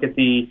 If you look at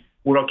the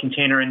World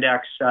Container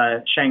Index,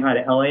 Shanghai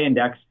to LA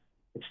Index,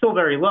 it's still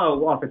very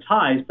low off its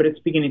highs, but it's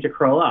beginning to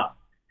curl up.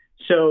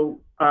 So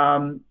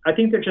I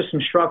think there's just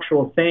some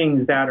structural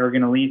things that are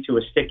going to lead to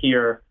a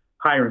stickier,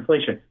 higher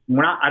inflation.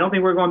 I don't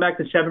think we're going back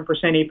to 7%,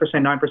 8%,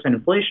 9%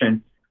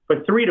 inflation,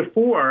 but 3 to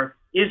 4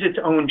 is its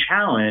own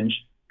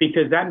challenge,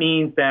 because that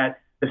means that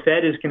the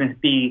Fed is going to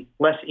be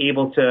less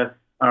able to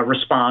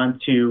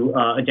respond to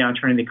a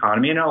downturn in the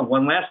economy. And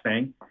one last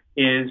thing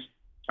is,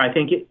 I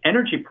think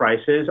energy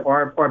prices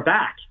are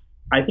back.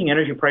 I think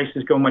energy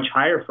prices go much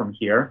higher from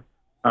here.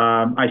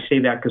 I say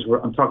that because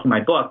I'm talking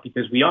my book,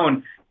 because we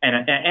own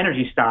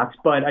energy stocks,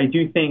 but I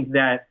do think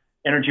that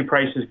energy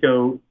prices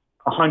go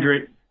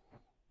 100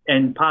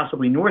 and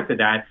possibly north of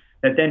that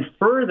then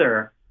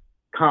further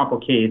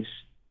complicates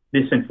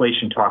this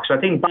inflation talk. So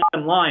I think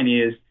bottom line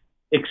is,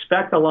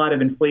 expect a lot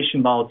of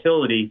inflation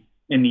volatility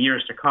in the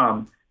years to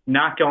come,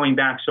 not going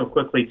back so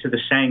quickly to the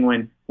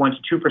sanguine 1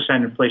 to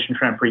 2% inflation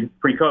trend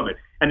pre-COVID.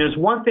 And there's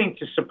one thing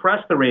to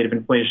suppress the rate of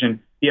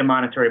inflation via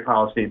monetary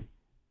policy.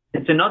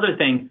 It's another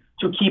thing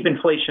to keep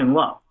inflation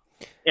low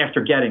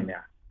after getting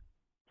there.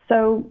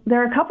 So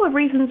there are a couple of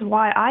reasons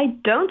why I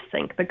don't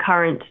think the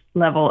current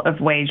level of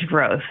wage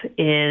growth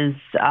is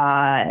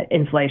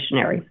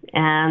inflationary.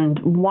 And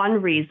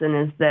one reason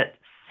is that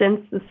since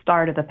the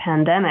start of the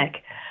pandemic,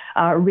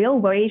 real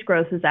wage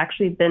growth has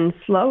actually been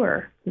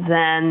slower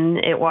than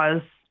it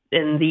was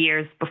in the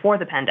years before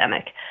the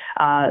pandemic.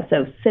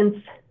 So since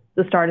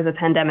the start of the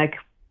pandemic,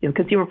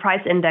 consumer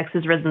price index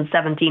has risen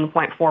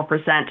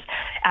 17.4%.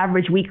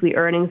 Average weekly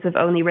earnings have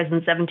only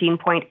risen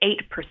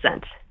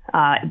 17.8%.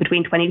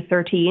 Between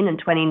 2013 and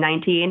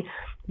 2019,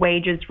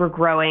 wages were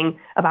growing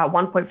about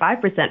 1.5%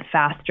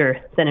 faster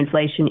than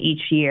inflation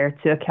each year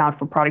to account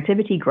for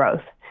productivity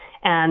growth.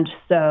 And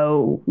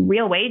so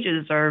real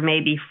wages are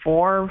maybe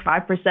 4 or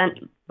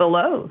 5%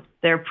 below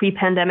their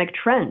pre-pandemic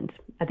trend,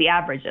 at the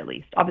average at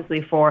least. Obviously,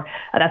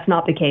 that's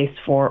not the case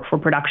for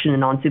production and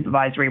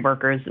non-supervisory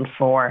workers and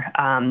for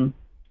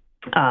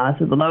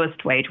so the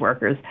lowest wage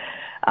workers.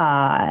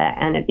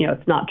 And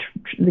it's not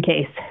the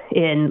case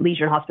in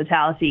leisure and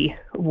hospitality,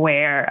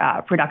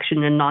 where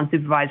production and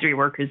non-supervisory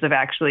workers have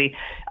actually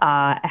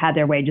had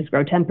their wages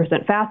grow 10%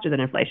 faster than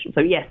inflation.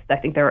 So yes, I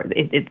think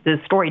the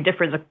story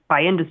differs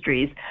by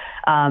industries,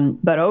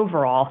 but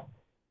overall,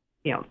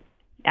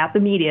 at the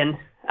median,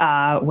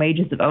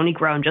 wages have only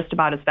grown just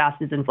about as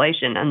fast as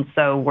inflation, and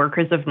so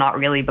workers have not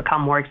really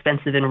become more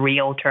expensive in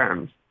real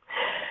terms.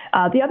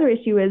 The other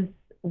issue is,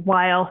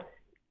 while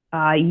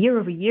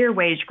year-over-year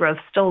wage growth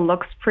still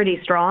looks pretty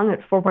strong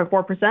at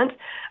 4.4%.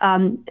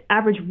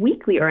 Average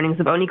weekly earnings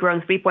have only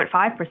grown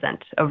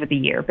 3.5% over the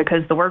year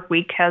because the work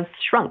week has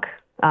shrunk.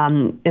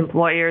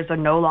 Employers are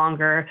no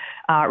longer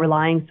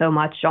relying so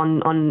much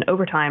on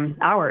overtime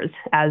hours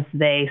as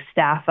they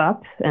staff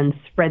up and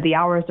spread the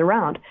hours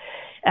around.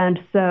 And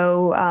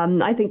so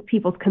I think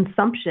people's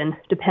consumption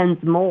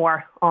depends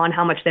more on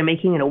how much they're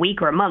making in a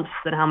week or a month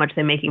than how much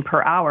they're making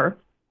per hour.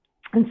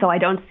 And so I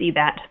don't see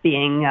that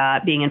being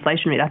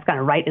inflationary. That's kind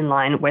of right in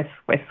line with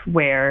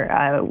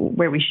where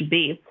we should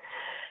be.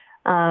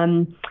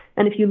 And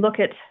if you look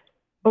at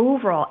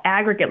overall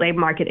aggregate labor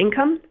market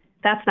income,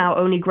 that's now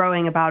only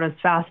growing about as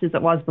fast as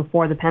it was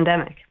before the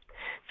pandemic.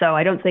 So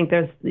I don't think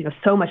there's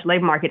so much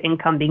labor market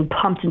income being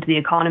pumped into the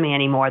economy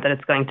anymore that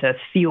it's going to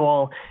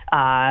fuel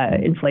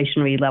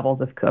inflationary levels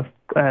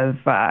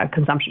of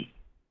consumption.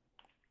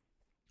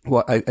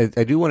 Well,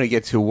 I do want to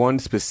get to one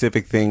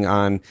specific thing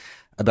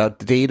about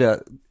the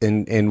data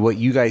and what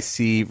you guys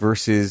see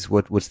versus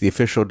what's the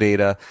official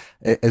data,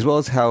 as well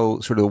as how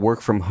sort of the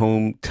work from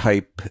home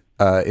type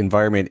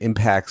environment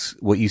impacts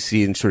what you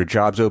see in sort of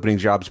jobs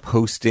openings, jobs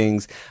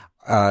postings.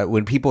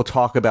 When people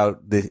talk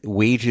about the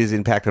wages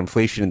impact on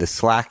inflation and the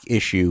Slack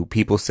issue,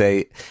 people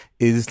say,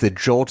 is the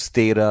JOLTS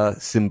data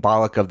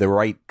symbolic of the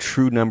right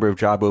true number of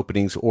job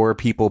openings, or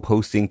people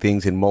posting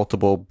things in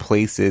multiple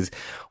places?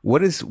 What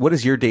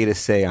does your data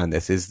say on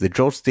this? Is the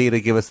JOLTS data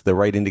give us the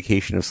right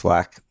indication of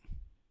Slack?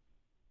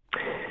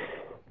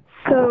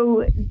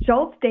 So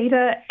JOLTS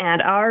data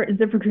and our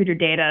ZipRecruiter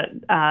data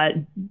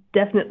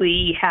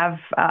definitely have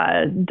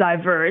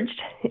diverged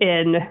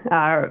in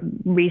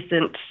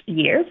recent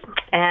years,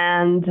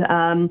 and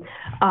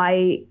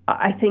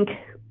I think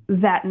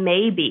that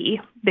may be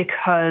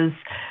because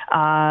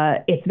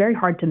it's very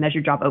hard to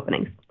measure job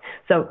openings.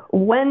 So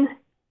when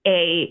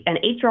an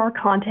HR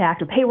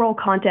contact, a payroll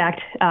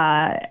contact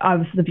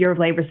of the Bureau of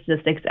Labor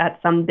Statistics at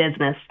some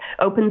business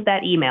opens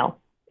that email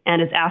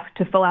and is asked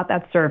to fill out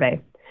that survey,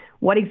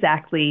 what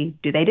exactly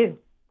do they do?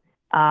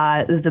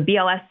 The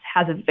BLS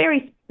has a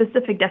very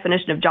specific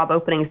definition of job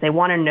openings. They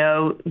want to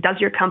know, does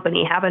your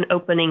company have an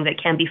opening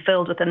that can be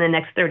filled within the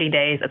next 30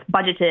 days, that's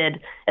budgeted,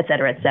 et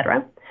cetera, et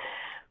cetera.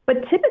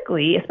 But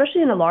typically,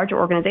 especially in a larger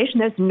organization,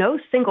 there's no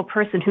single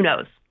person who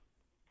knows.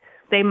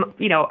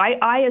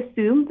 I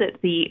assume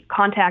that the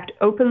contact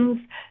opens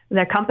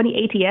their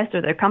company ATS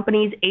or their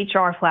company's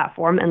HR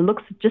platform and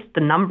looks at just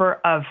the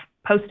number of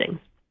postings.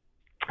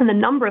 And the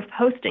number of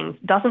postings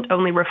doesn't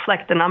only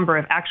reflect the number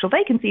of actual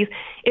vacancies,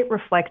 it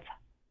reflects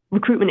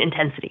recruitment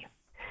intensity.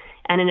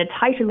 And in a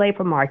tighter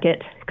labor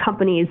market,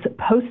 companies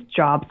post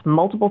jobs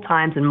multiple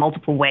times in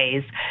multiple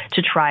ways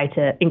to try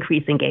to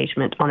increase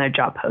engagement on their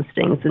job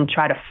postings and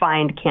try to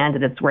find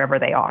candidates wherever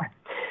they are.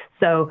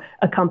 So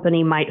a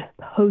company might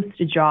post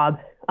a job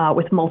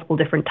with multiple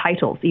different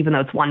titles, even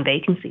though it's one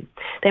vacancy.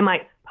 They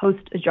might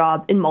post a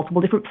job in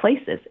multiple different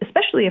places,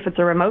 especially if it's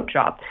a remote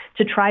job,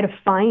 to try to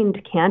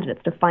find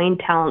candidates, to find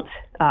talent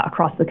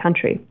across the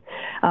country.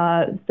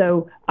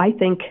 So I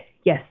think,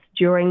 yes,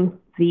 during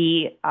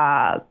the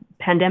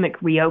pandemic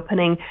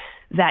reopening,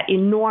 that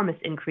enormous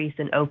increase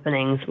in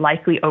openings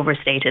likely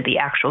overstated the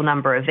actual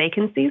number of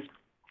vacancies.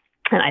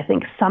 And I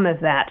think some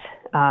of that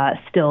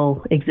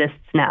still exists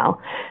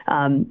now.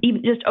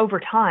 Even just over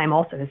time,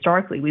 also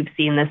historically, we've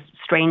seen this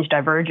strange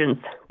divergence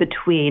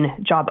between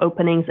job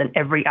openings and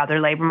every other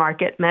labor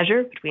market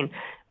measure, between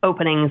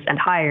openings and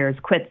hires,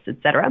 quits, et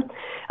cetera.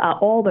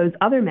 All those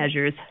other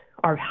measures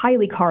are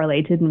highly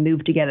correlated and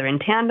move together in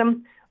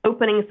tandem.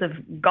 Openings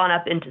have gone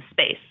up into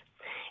space.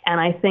 And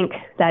I think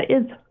that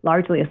is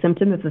largely a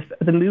symptom of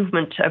the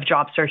movement of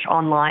job search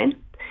online.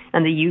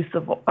 and the use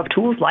of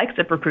tools like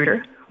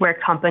ZipRecruiter, where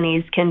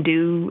companies can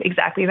do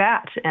exactly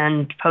that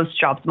and post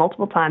jobs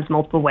multiple times,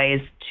 multiple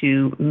ways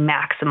to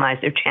maximize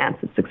their chance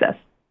of success.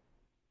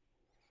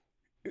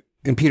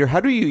 And Peter, how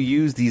do you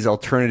use these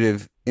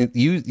alternative?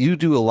 You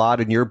do a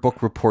lot in your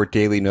book report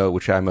daily note,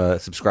 which I'm a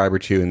subscriber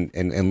to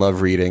and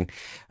love reading.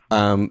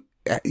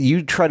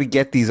 You try to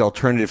get these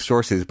alternative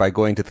sources by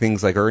going to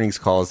things like earnings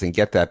calls and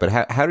get that.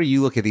 But how do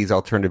you look at these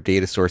alternative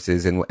data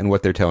sources and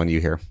what they're telling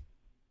you here?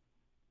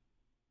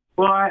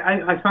 Well,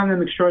 I find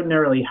them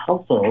extraordinarily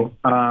helpful,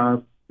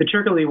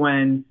 particularly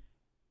when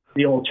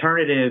the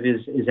alternative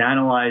is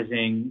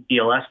analyzing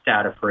BLS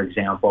data, for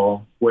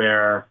example,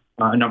 where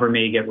a number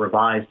may get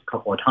revised a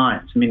couple of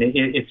times. I mean,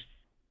 it's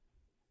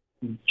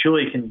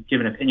Julie can give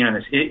an opinion on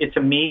this. It's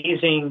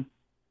amazing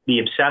the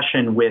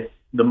obsession with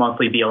the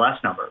monthly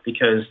BLS number,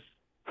 because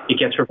it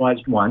gets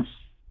revised once,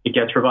 it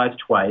gets revised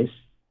twice,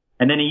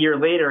 and then a year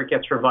later it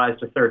gets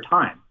revised a third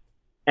time.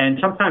 And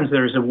sometimes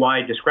there's a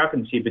wide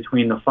discrepancy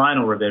between the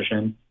final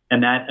revision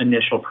and that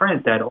initial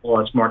print that all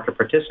us market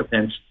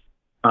participants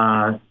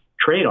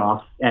trade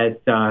off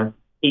at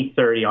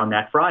 8:30 on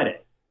that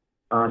Friday.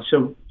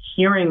 So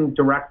hearing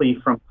directly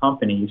from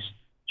companies,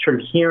 sort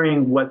of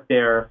hearing what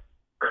their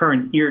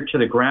current ear to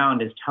the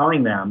ground is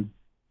telling them,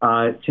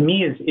 to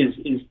me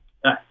is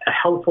a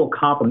helpful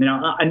complement.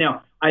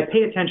 Now, I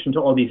pay attention to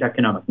all these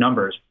economic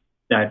numbers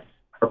that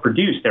are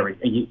produced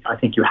I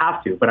think you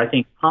have to, but I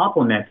think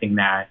complementing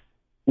that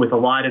with a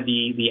lot of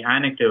the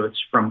anecdotes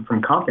from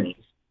companies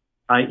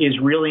is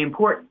really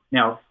important.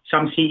 Now,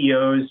 some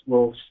CEOs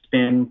will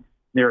spin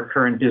their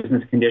current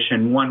business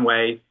condition one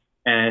way,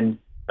 and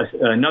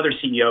another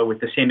CEO with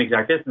the same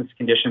exact business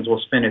conditions will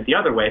spin it the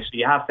other way. So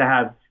you have to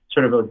have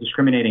sort of a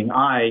discriminating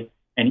eye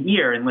and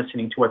ear in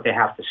listening to what they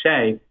have to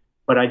say.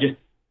 But I just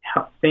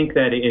think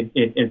that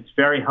it's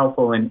very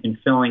helpful in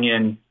filling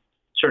in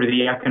sort of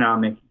the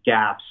economic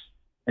gaps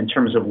in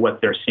terms of what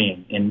they're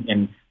seeing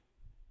in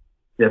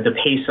the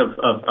pace of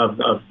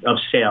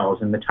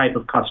sales and the type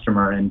of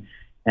customer and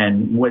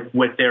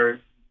what their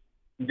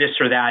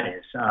this or that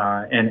is.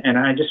 And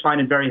I just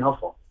find it very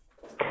helpful.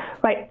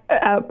 Right.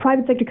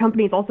 Private sector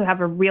companies also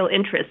have a real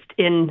interest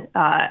in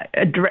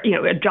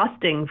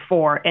adjusting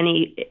for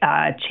any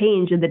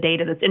change in the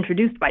data that's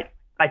introduced by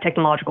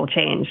technological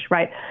change,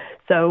 right?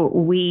 So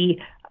we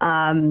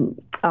try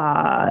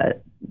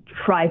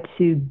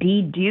to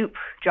dedupe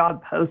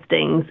job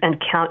postings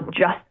and count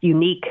just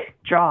unique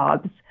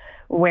jobs,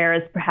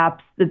 whereas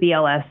perhaps the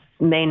BLS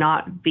may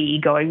not be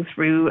going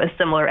through a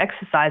similar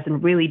exercise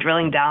and really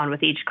drilling down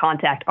with each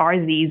contact. Are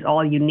these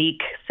all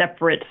unique,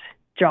 separate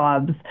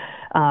jobs?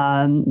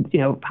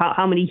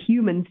 How many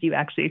humans do you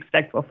actually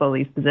expect will fill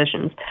these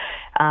positions?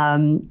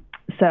 I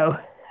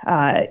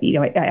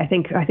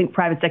think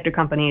private sector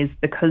companies,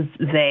 because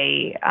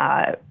they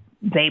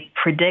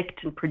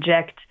predict and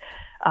project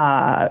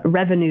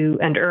revenue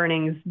and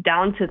earnings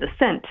down to the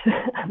cent,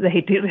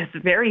 they do this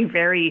very,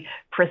 very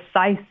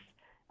precise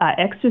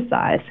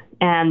exercise,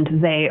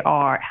 and they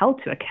are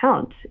held to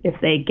account if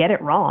they get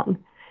it wrong.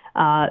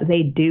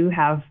 They do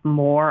have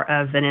more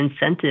of an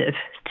incentive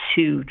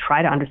to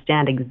try to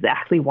understand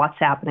exactly what's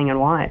happening and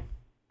why.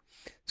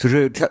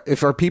 So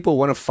if our people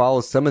want to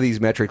follow some of these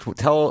metrics,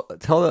 tell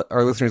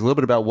our listeners a little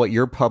bit about what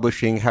you're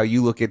publishing, how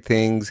you look at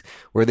things,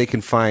 where they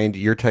can find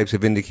your types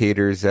of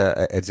indicators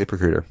at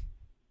ZipRecruiter.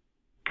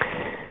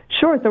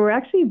 Sure. So we're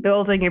actually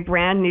building a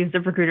brand new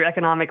ZipRecruiter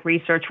economic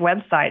research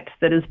website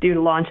that is due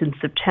to launch in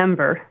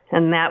September,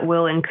 and that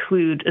will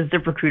include a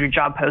ZipRecruiter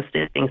job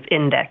postings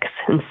index.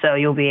 And so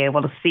you'll be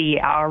able to see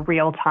our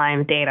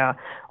real-time data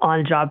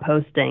on job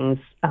postings,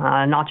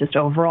 not just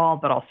overall,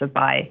 but also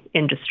by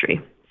industry.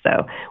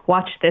 So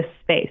watch this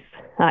space.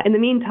 In the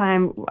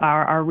meantime,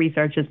 our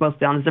research is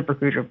mostly on the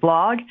ZipRecruiter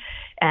blog,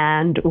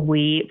 and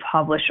we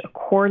publish a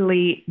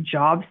quarterly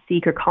job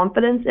seeker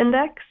confidence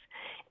index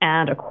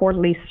and a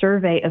quarterly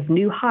survey of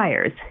new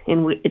hires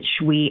in which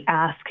we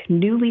ask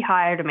newly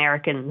hired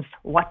Americans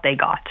what they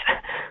got,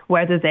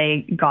 whether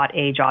they got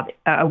a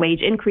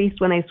wage increase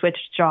when they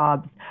switched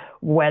jobs,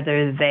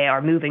 whether they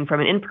are moving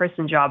from an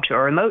in-person job to a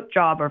remote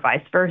job or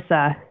vice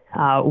versa,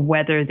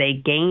 whether they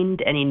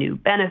gained any new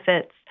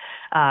benefits,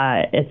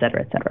 et cetera,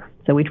 et cetera.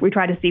 So we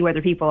try to see whether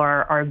people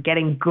are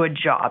getting good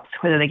jobs,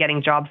 whether they're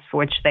getting jobs for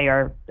which they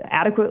are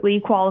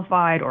adequately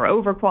qualified or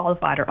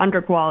overqualified or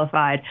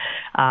underqualified,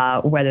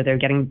 whether they're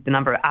getting the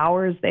number of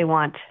hours they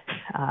want,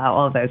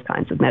 all of those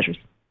kinds of measures.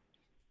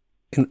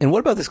 And what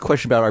about this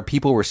question about, are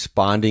people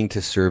responding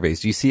to surveys?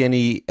 Do you see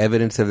any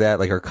evidence of that?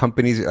 Like, are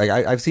companies, like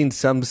I've seen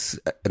some,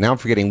 now I'm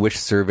forgetting which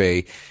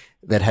survey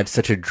that had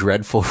such a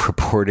dreadful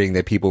reporting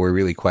that people were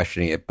really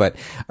questioning it. But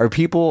are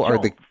people,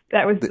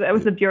 That was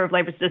the Bureau of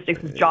Labor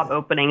Statistics' job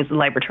openings and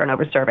labor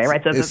turnover survey,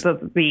 right? So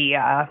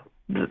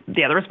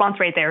the response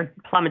rate there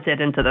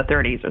plummeted into the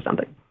 30s or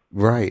something.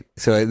 Right.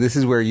 So this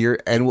is where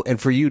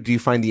and for you, do you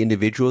find the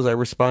individuals are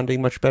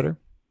responding much better?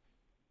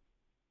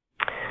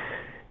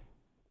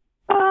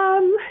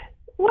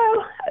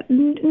 Well,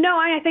 no, No,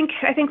 I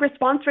think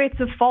response rates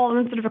have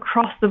fallen sort of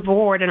across the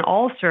board in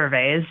all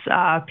surveys.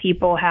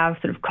 People have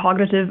sort of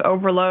cognitive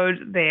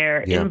overload.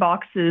 Their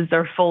inboxes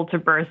are full to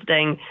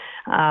bursting.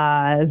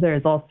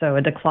 There's also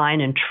a decline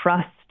in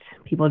trust.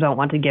 People don't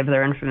want to give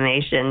their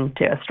information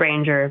to a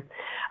stranger.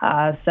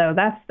 So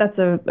that's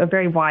a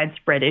very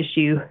widespread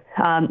issue.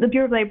 The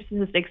Bureau of Labor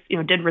Statistics,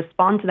 did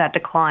respond to that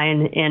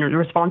decline in the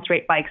response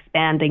rate by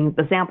expanding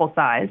the sample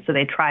size. So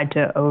they tried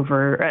to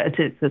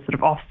sort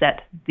of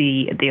offset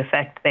the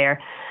effect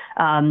there.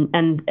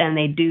 And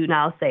they do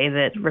now say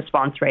that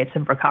response rates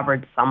have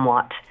recovered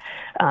somewhat.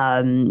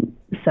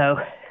 So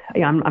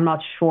I'm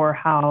not sure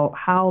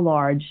how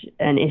large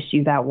an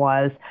issue that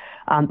was.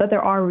 But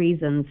there are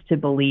reasons to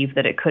believe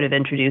that it could have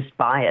introduced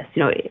bias.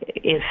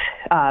 If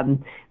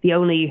the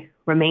only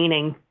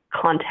remaining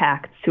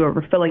contacts who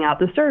are filling out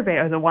the survey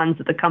are the ones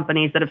at the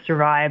companies that have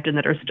survived and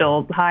that are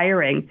still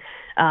hiring,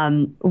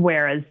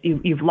 whereas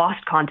you've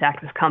lost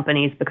contact with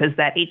companies because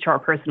that HR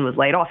person was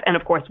laid off. And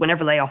of course,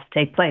 whenever layoffs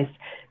take place,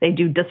 they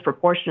do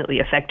disproportionately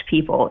affect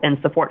people in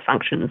support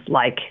functions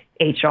like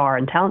HR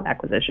and talent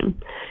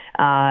acquisition.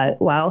 Then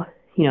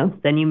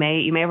you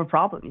may have a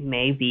problem. You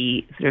may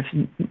be sort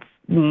of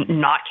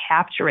not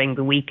capturing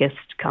the weakest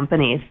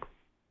companies.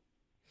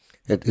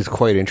 It's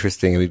quite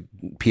interesting. I mean,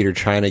 Peter,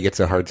 China gets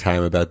a hard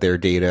time about their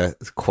data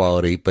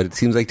quality, but it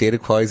seems like data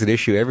quality is an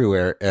issue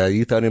everywhere.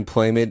 Youth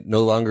unemployment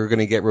no longer going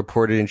to get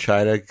reported in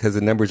China because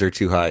the numbers are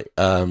too high.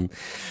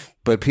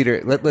 But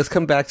Peter, let's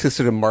come back to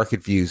sort of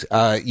market views.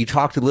 You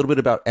talked a little bit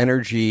about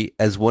energy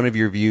as one of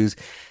your views.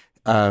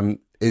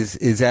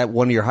 Is that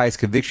one of your highest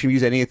conviction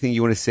views? Anything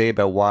you want to say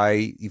about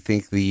why you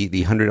think the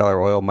 $100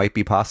 oil might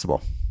be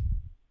possible?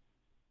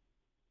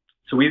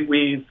 So we've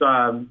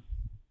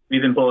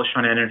been bullish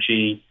on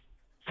energy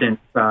since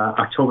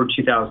October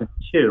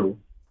 2002,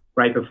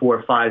 right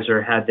before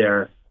Pfizer had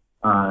their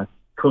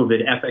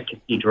COVID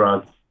efficacy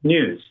drug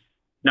news.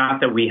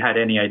 Not that we had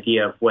any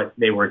idea of what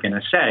they were going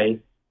to say,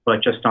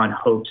 but just on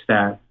hopes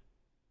that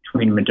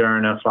between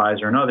Moderna,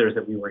 Pfizer, and others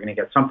that we were going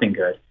to get something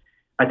good.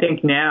 I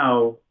think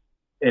now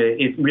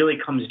it really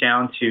comes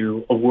down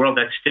to a world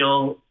that's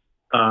still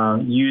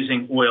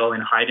using oil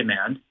in high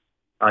demand.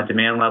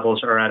 Demand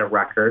levels are at a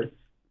record.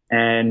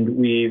 And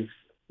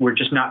we're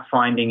just not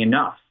finding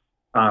enough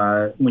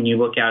when you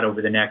look out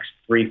over the next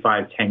 3,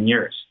 5, 10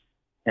 years.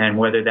 And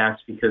whether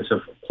that's because of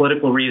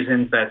political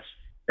reasons, that's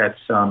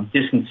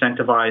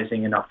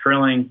disincentivizing enough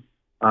drilling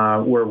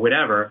or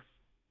whatever,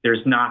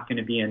 there's not going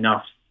to be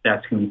enough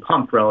that's going to be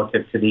pumped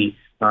relative to the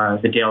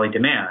daily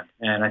demand.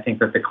 And I think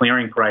that the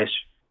clearing price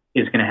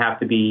is going to have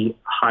to be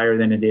higher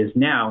than it is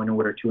now in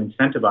order to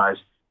incentivize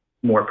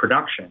more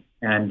production.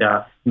 And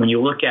when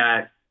you look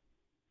at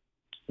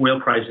oil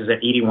prices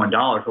at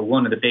 $81, for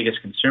one of the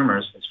biggest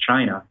consumers is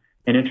China.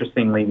 And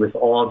interestingly, with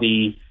all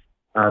the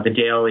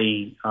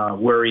daily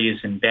worries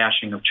and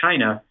bashing of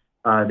China,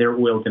 their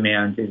oil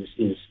demand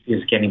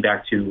is getting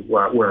back to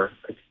where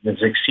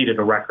it's exceeded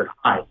a record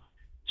high.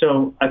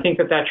 So I think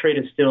that trade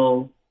is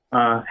still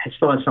has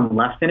some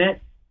left in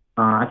it.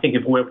 I think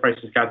if oil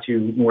prices got to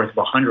north of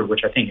 100,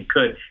 which I think it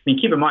could. I mean,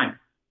 keep in mind,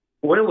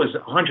 oil was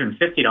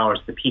 $150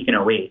 at the peak in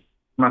 08.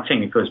 I'm not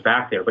saying it goes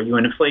back there, but you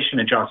inflation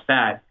adjust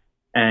that,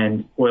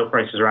 and oil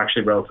prices are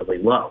actually relatively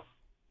low.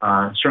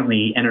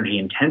 Certainly energy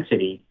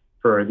intensity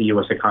for the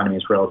U.S. economy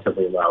is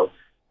relatively low.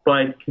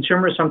 But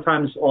consumers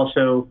sometimes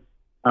also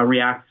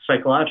react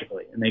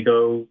psychologically, and they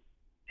go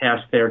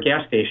past their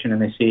gas station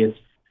and they see it's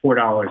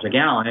 $4 a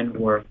gallon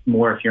or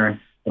more if you're in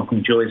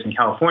Uncle Julius in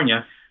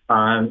California.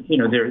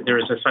 There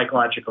is a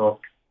psychological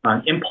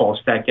impulse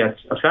that gets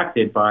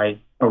affected by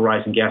a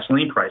rise in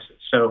gasoline prices.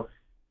 So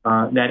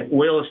that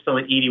oil is still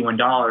at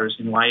 $81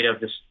 in light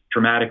of this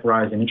dramatic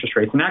rise in interest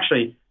rates. And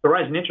actually, the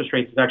rise in interest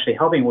rates is actually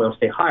helping oil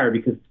stay higher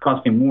because it's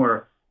costing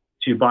more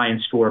to buy and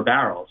store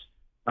barrels.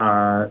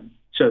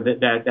 So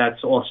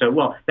that's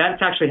also,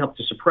 that's actually helped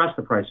to suppress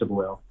the price of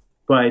oil.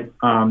 But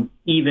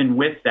even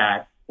with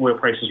that, oil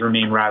prices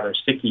remain rather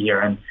sticky here,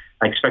 and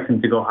I expect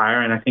them to go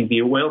higher. And I think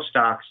the oil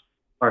stocks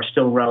are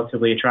still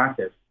relatively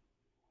attractive.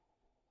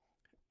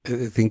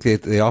 I think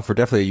that they offer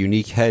definitely a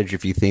unique hedge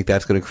if you think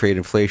that's going to create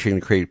inflation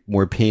and create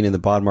more pain in the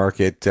bond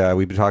market.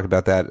 We've been talking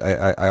about that.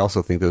 I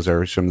also think those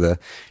are some of the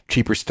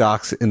cheaper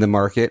stocks in the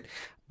market.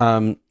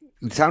 It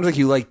sounds like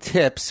you like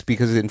tips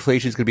because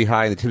inflation is going to be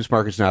high and the tips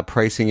market's not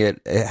pricing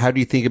it. How do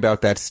you think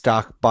about that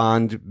stock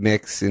bond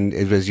mix? And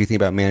as you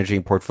think about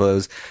managing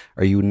portfolios,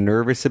 are you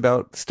nervous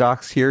about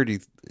stocks here?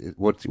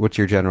 What's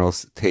your general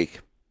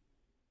take?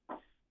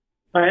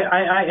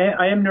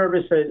 I am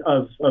nervous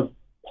of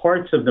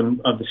parts of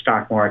the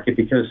stock market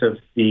because of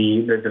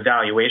the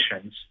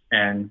valuations,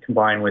 and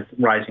combined with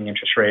rising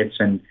interest rates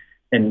and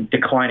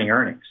declining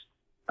earnings.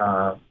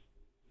 I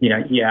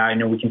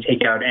know we can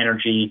take out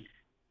energy.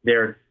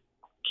 Their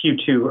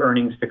Q2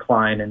 earnings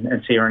decline and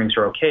say earnings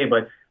are okay,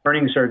 but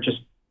earnings are just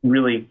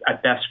really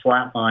at best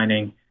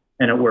flatlining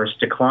and at worst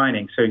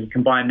declining. So you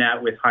combine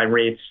that with high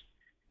rates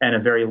and a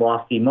very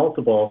lofty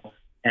multiple,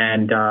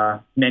 and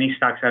many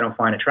stocks I don't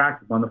find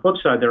attractive. On the flip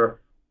side, there are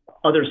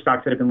other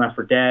stocks that have been left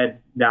for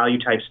dead, value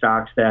type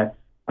stocks that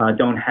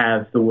don't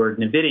have the word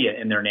NVIDIA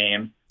in their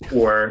name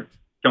or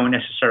don't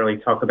necessarily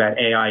talk about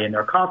AI in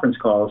their conference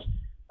calls.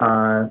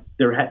 You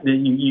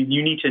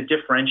need to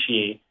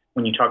differentiate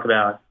when you talk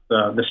about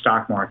the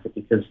stock market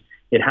because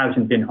it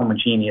hasn't been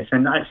homogeneous.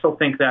 And I still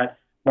think that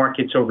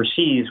markets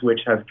overseas,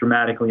 which have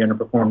dramatically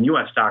underperformed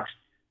U.S. stocks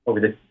over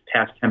the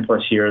past 10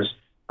 plus years,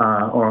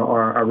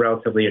 are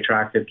relatively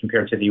attractive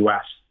compared to the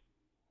U.S.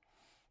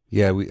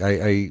 Yeah,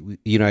 I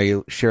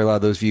share a lot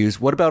of those views.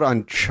 What about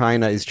on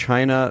China? Is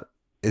China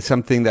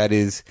something that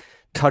is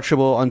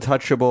touchable,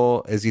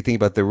 untouchable, as you think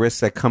about the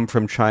risks that come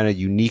from China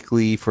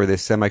uniquely for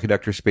this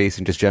semiconductor space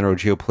and just general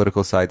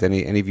geopolitical sides?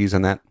 Any views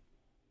on that?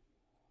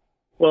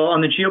 Well,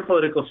 on the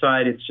geopolitical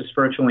side, it's just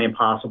virtually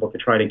impossible to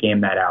try to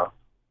game that out.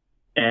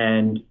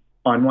 And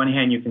on one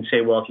hand, you can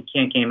say, well, if you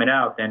can't game it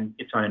out, then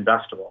it's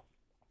uninvestable.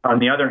 On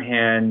the other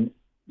hand,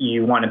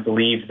 you want to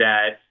believe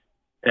that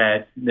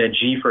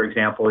Xi, for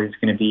example, is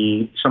going to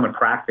be somewhat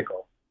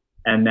practical,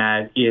 and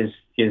that is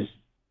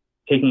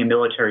taking a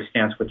military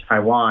stance with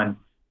Taiwan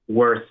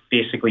worth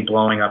basically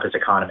blowing up his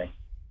economy.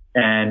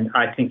 And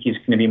I think he's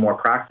going to be more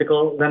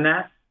practical than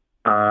that.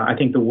 I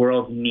think the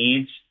world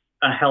needs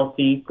a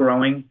healthy,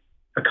 growing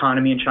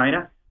economy in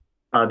China.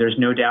 There's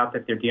no doubt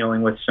that they're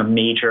dealing with some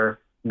major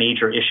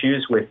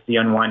issues with the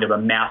unwind of a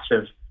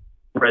massive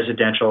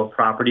residential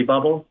property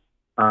bubble,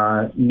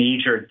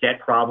 major debt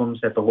problems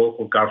at the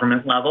local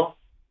government level,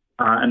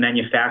 a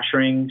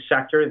manufacturing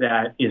sector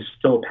that is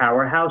still a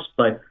powerhouse,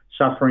 but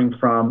suffering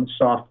from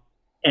soft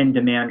end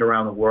demand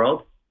around the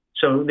world.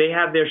 So they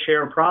have their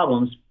share of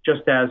problems,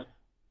 just as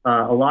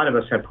a lot of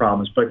us have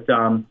problems. But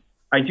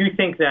I do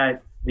think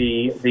that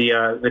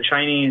the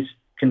Chinese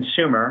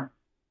consumer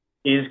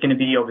is going to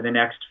be, over the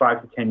next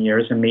 5 to 10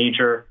 years, a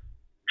major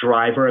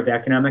driver of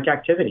economic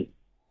activity.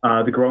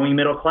 The growing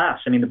middle class.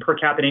 I mean, the per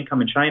capita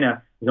income in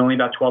China is only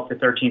about 12 to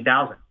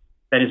 13,000.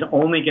 That is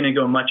only going to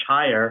go much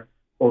higher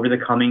over the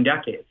coming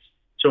decades.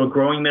 So a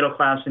growing middle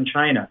class in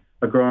China,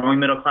 a growing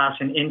middle class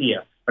in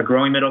India, a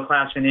growing middle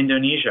class in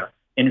Indonesia,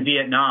 in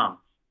Vietnam.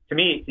 To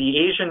me, the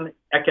Asian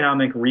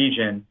economic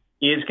region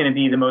is going to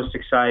be the most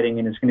exciting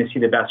and is going to see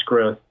the best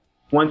growth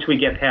once we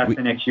get past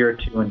the next year or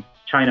two and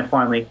China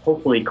finally,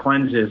 hopefully,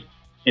 cleanses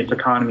its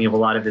economy of a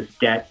lot of its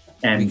debt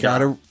and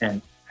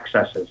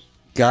excesses.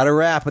 Got to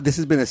wrap, but this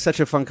has been such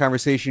a fun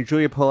conversation.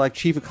 Julia Pollak,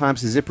 Chief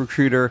Economist of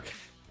ZipRecruiter,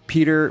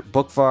 Peter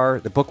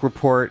Boockvar, the Book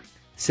Report,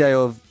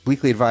 CIO of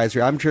Weekly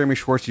Advisory. I'm Jeremy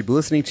Schwartz. You've been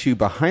listening to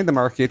Behind the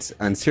Markets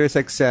on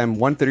SiriusXM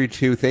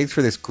 132. Thanks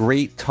for this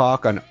great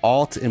talk on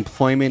alt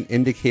employment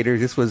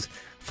indicators. This was a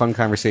fun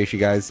conversation,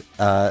 guys.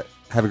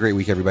 Have a great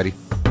week, everybody.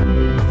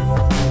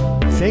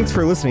 Thanks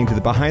for listening to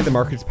the Behind the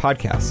Markets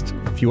podcast.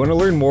 If you want to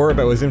learn more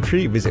about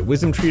WisdomTree, visit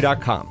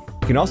wisdomtree.com.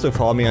 You can also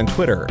follow me on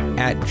Twitter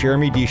at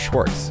Jeremy D.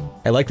 Schwartz.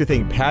 I'd like to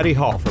thank Patty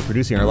Hall for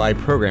producing our live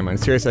program on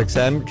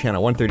SiriusXM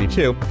channel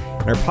 132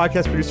 and our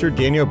podcast producer,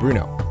 Daniel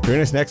Bruno. Join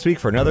us next week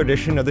for another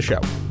edition of the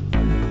show.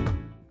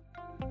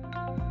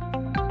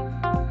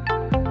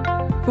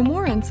 For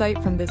more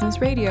insight from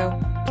Business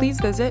Radio, please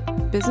visit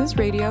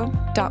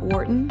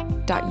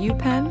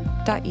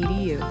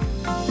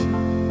businessradio.wharton.upenn.edu.